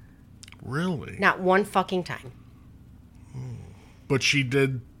 Ever. Really? Not one fucking time. But she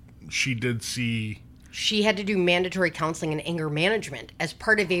did see... She had to do mandatory counseling and anger management as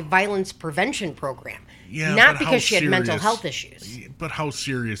part of a violence prevention program. Yeah, not because she had mental health issues. But how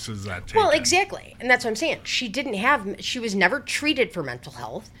serious is that taken? Well, exactly. And that's what I'm saying. She was never treated for mental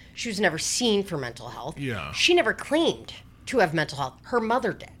health. She was never seen for mental health. Yeah. She never claimed to have mental health. Her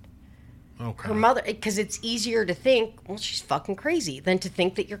mother did. Okay. Her mother, because it's easier to think, well, she's fucking crazy, than to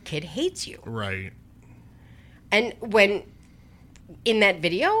think that your kid hates you. Right. And when, in that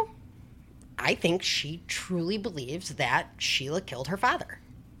video, I think she truly believes that Sheila killed her father.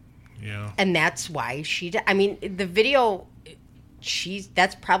 Yeah. And that's why the video,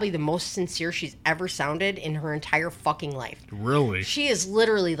 that's probably the most sincere she's ever sounded in her entire fucking life. Really? She is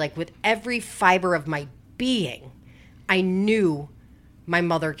literally with every fiber of my being, I knew my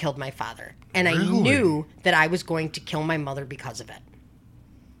mother killed my father. And I knew that I was going to kill my mother because of it.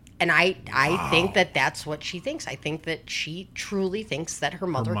 And I think that that's what she thinks. I think that she truly thinks that her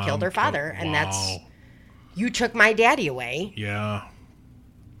mother killed her father. And that's, you took my daddy away. Yeah.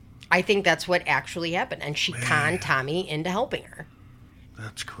 I think that's what actually happened. And she conned Tommy into helping her.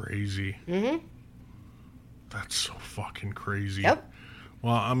 That's crazy. Mm-hmm. That's so fucking crazy. Yep.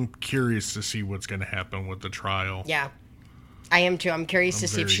 Well, I'm curious to see what's going to happen with the trial. Yeah. I am too. I'm curious to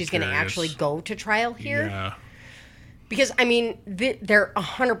see if she's going to actually go to trial here. Yeah. Because, they're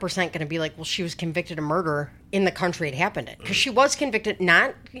 100% going to be like, well, she was convicted of murder in the country had happened it. Because she was convicted,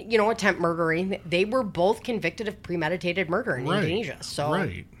 not, attempt murdering. They were both convicted of premeditated murder in Indonesia. So,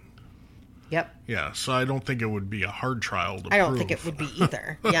 right. Yep. Yeah, so I don't think it would be a hard trial to prove. I don't think it would be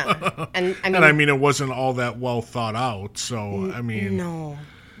either. Yeah. And I mean, it wasn't all that well thought out. So, I mean. No,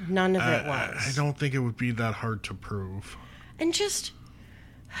 none of it was. I don't think it would be that hard to prove. And just,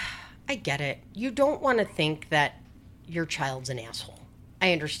 I get it. You don't want to think that your child's an asshole.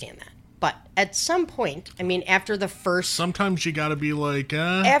 I understand that. But at some point, I mean, after the first... Sometimes you got to be like...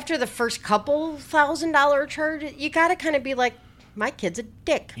 After the first couple $1,000 charge, you got to kind of be like, my kid's a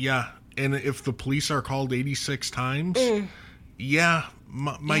dick. Yeah. And if the police are called 86 times, yeah,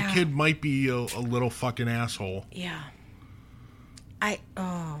 my kid might be a little fucking asshole. Yeah.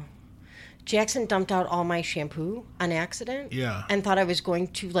 Jackson dumped out all my shampoo on accident. Yeah. And thought I was going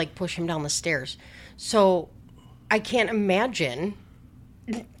to, push him down the stairs. So I can't imagine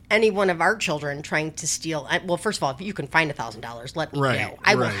any one of our children trying to steal. Well, first of all, if you can find $1,000, let me know.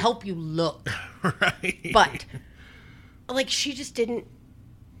 I will help you look. Right. But, she just didn't.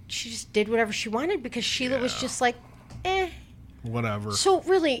 She just did whatever she wanted because Sheila was just like, whatever. So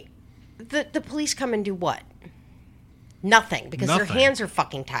really, the police come and do what? Nothing, because their hands are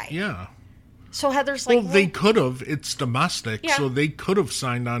fucking tied. Yeah. So Heather's like, well, they could have. It's domestic, so they could have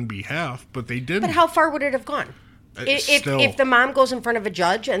signed on behalf, but they didn't. But how far would it have gone? If the mom goes in front of a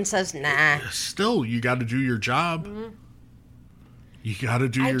judge and says, nah. Still, you got to do your job. Mm-hmm. You got to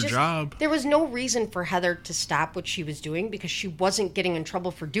do your job. There was no reason for Heather to stop what she was doing because she wasn't getting in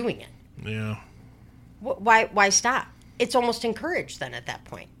trouble for doing it. Yeah. Why stop? It's almost encouraged then at that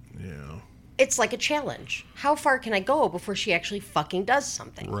point. Yeah. It's like a challenge. How far can I go before she actually fucking does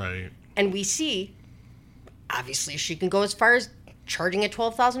something? Right. And we see, obviously, she can go as far as charging a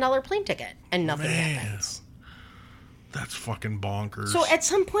 $12,000 plane ticket and nothing happens. That's fucking bonkers. So at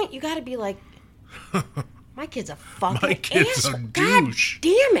some point, you got to be like, my kid's a fucking My kid's asshole. a douche. God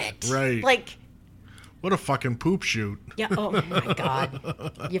damn it. Right. What a fucking poop shoot. Yeah. Oh, my God.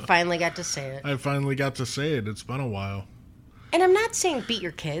 You finally got to say it. I finally got to say it. It's been a while. And I'm not saying beat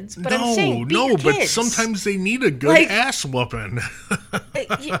your kids, but I'm saying beat your kids. No, but sometimes they need a good ass whooping.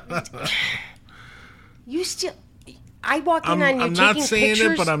 You still... I walk in on you taking pictures... I'm not saying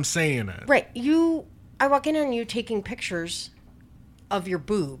it, but I'm saying it. Right. I walk in on you taking pictures of your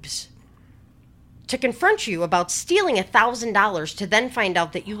boobs to confront you about stealing $1,000 to then find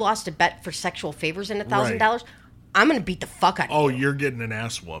out that you lost a bet for sexual favors in $1,000. Right. I'm going to beat the fuck out of you. Oh, you're getting an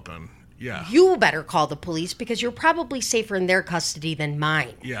ass whooping. Yeah. You better call the police because you're probably safer in their custody than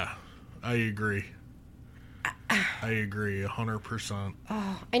mine. Yeah, I agree. I agree 100%.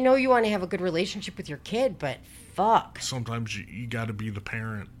 Oh, I know you want to have a good relationship with your kid, but fuck. Sometimes you got to be the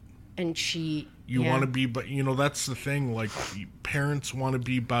parent. And she... You want to be, but that's the thing. Parents want to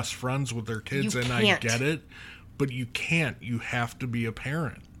be best friends with their kids, and I get it, but you can't. You have to be a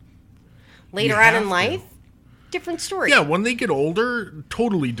parent. Later on in life, different story. Yeah, when they get older,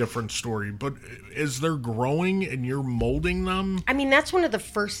 totally different story. But as they're growing and you're molding them, I mean, that's one of the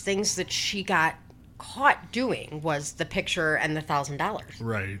first things that she got caught doing was the picture and the $1,000.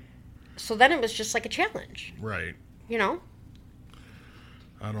 Right. So then it was just like a challenge. Right. I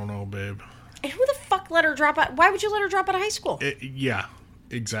don't know, babe. And who the fuck let her drop out? Why would you let her drop out of high school? Yeah,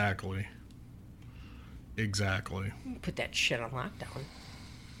 exactly. Exactly. Put that shit on lockdown.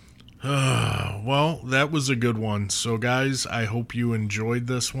 Well, that was a good one. So, guys, I hope you enjoyed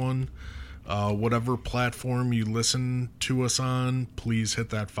this one. Whatever platform you listen to us on, please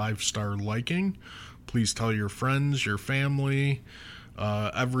hit that 5-star liking. Please tell your friends, your family,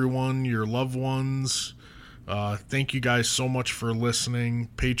 everyone, your loved ones. Thank you guys so much for listening.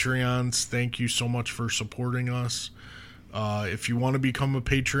 Patreons, thank you so much for supporting us. If you want to become a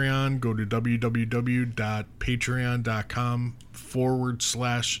Patreon, go to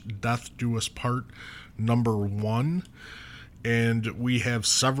www.patreon.com/death-do-us-part-1. And we have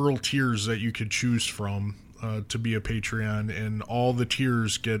several tiers that you could choose from to be a Patreon. And all the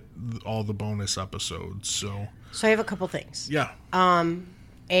tiers get all the bonus episodes. So I have a couple things. Yeah.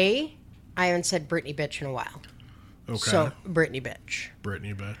 I haven't said Britney bitch in a while. Okay. So, Britney bitch.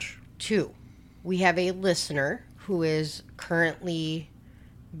 Britney bitch. 2, we have a listener who is currently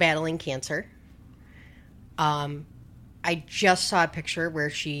battling cancer. I just saw a picture where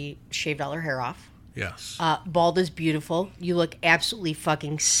she shaved all her hair off. Yes. Bald is beautiful. You look absolutely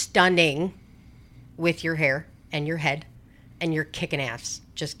fucking stunning with your hair and your head, and you're kicking ass.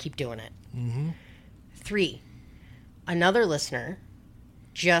 Just keep doing it. Mm-hmm. 3, another listener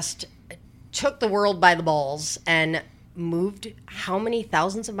just took the world by the balls and moved how many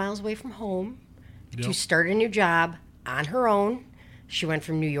thousands of miles away from home to start a new job on her own. She went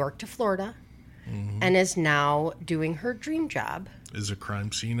from New York to Florida. and is now doing her dream job As a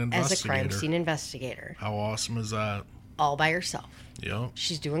crime scene investigator. as a crime scene investigator. How awesome is that? All by herself. Yep.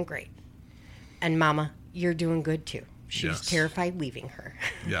 She's doing great. And Mama, you're doing good too. She was Yes. terrified leaving her.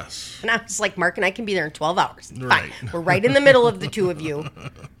 Yes. And I was like, Mark and I can be there in 12 hours. Right. Fine. We're right in the middle of the two of you.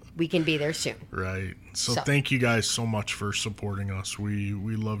 We can be there soon. Right. So So. thank you guys so much for supporting us. We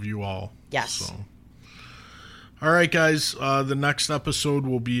love you all. Yes. So. All right, guys. The next episode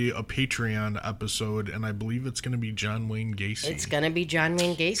will be a Patreon episode, and I believe it's going to be John Wayne Gacy. It's going to be John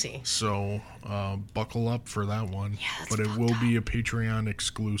Wayne Gacy. So buckle up for that one. Yeah, but it will be a Patreon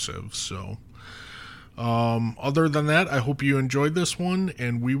exclusive. So other than that, I hope you enjoyed this one,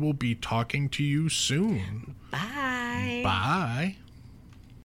 and we will be talking to you soon. Bye. Bye.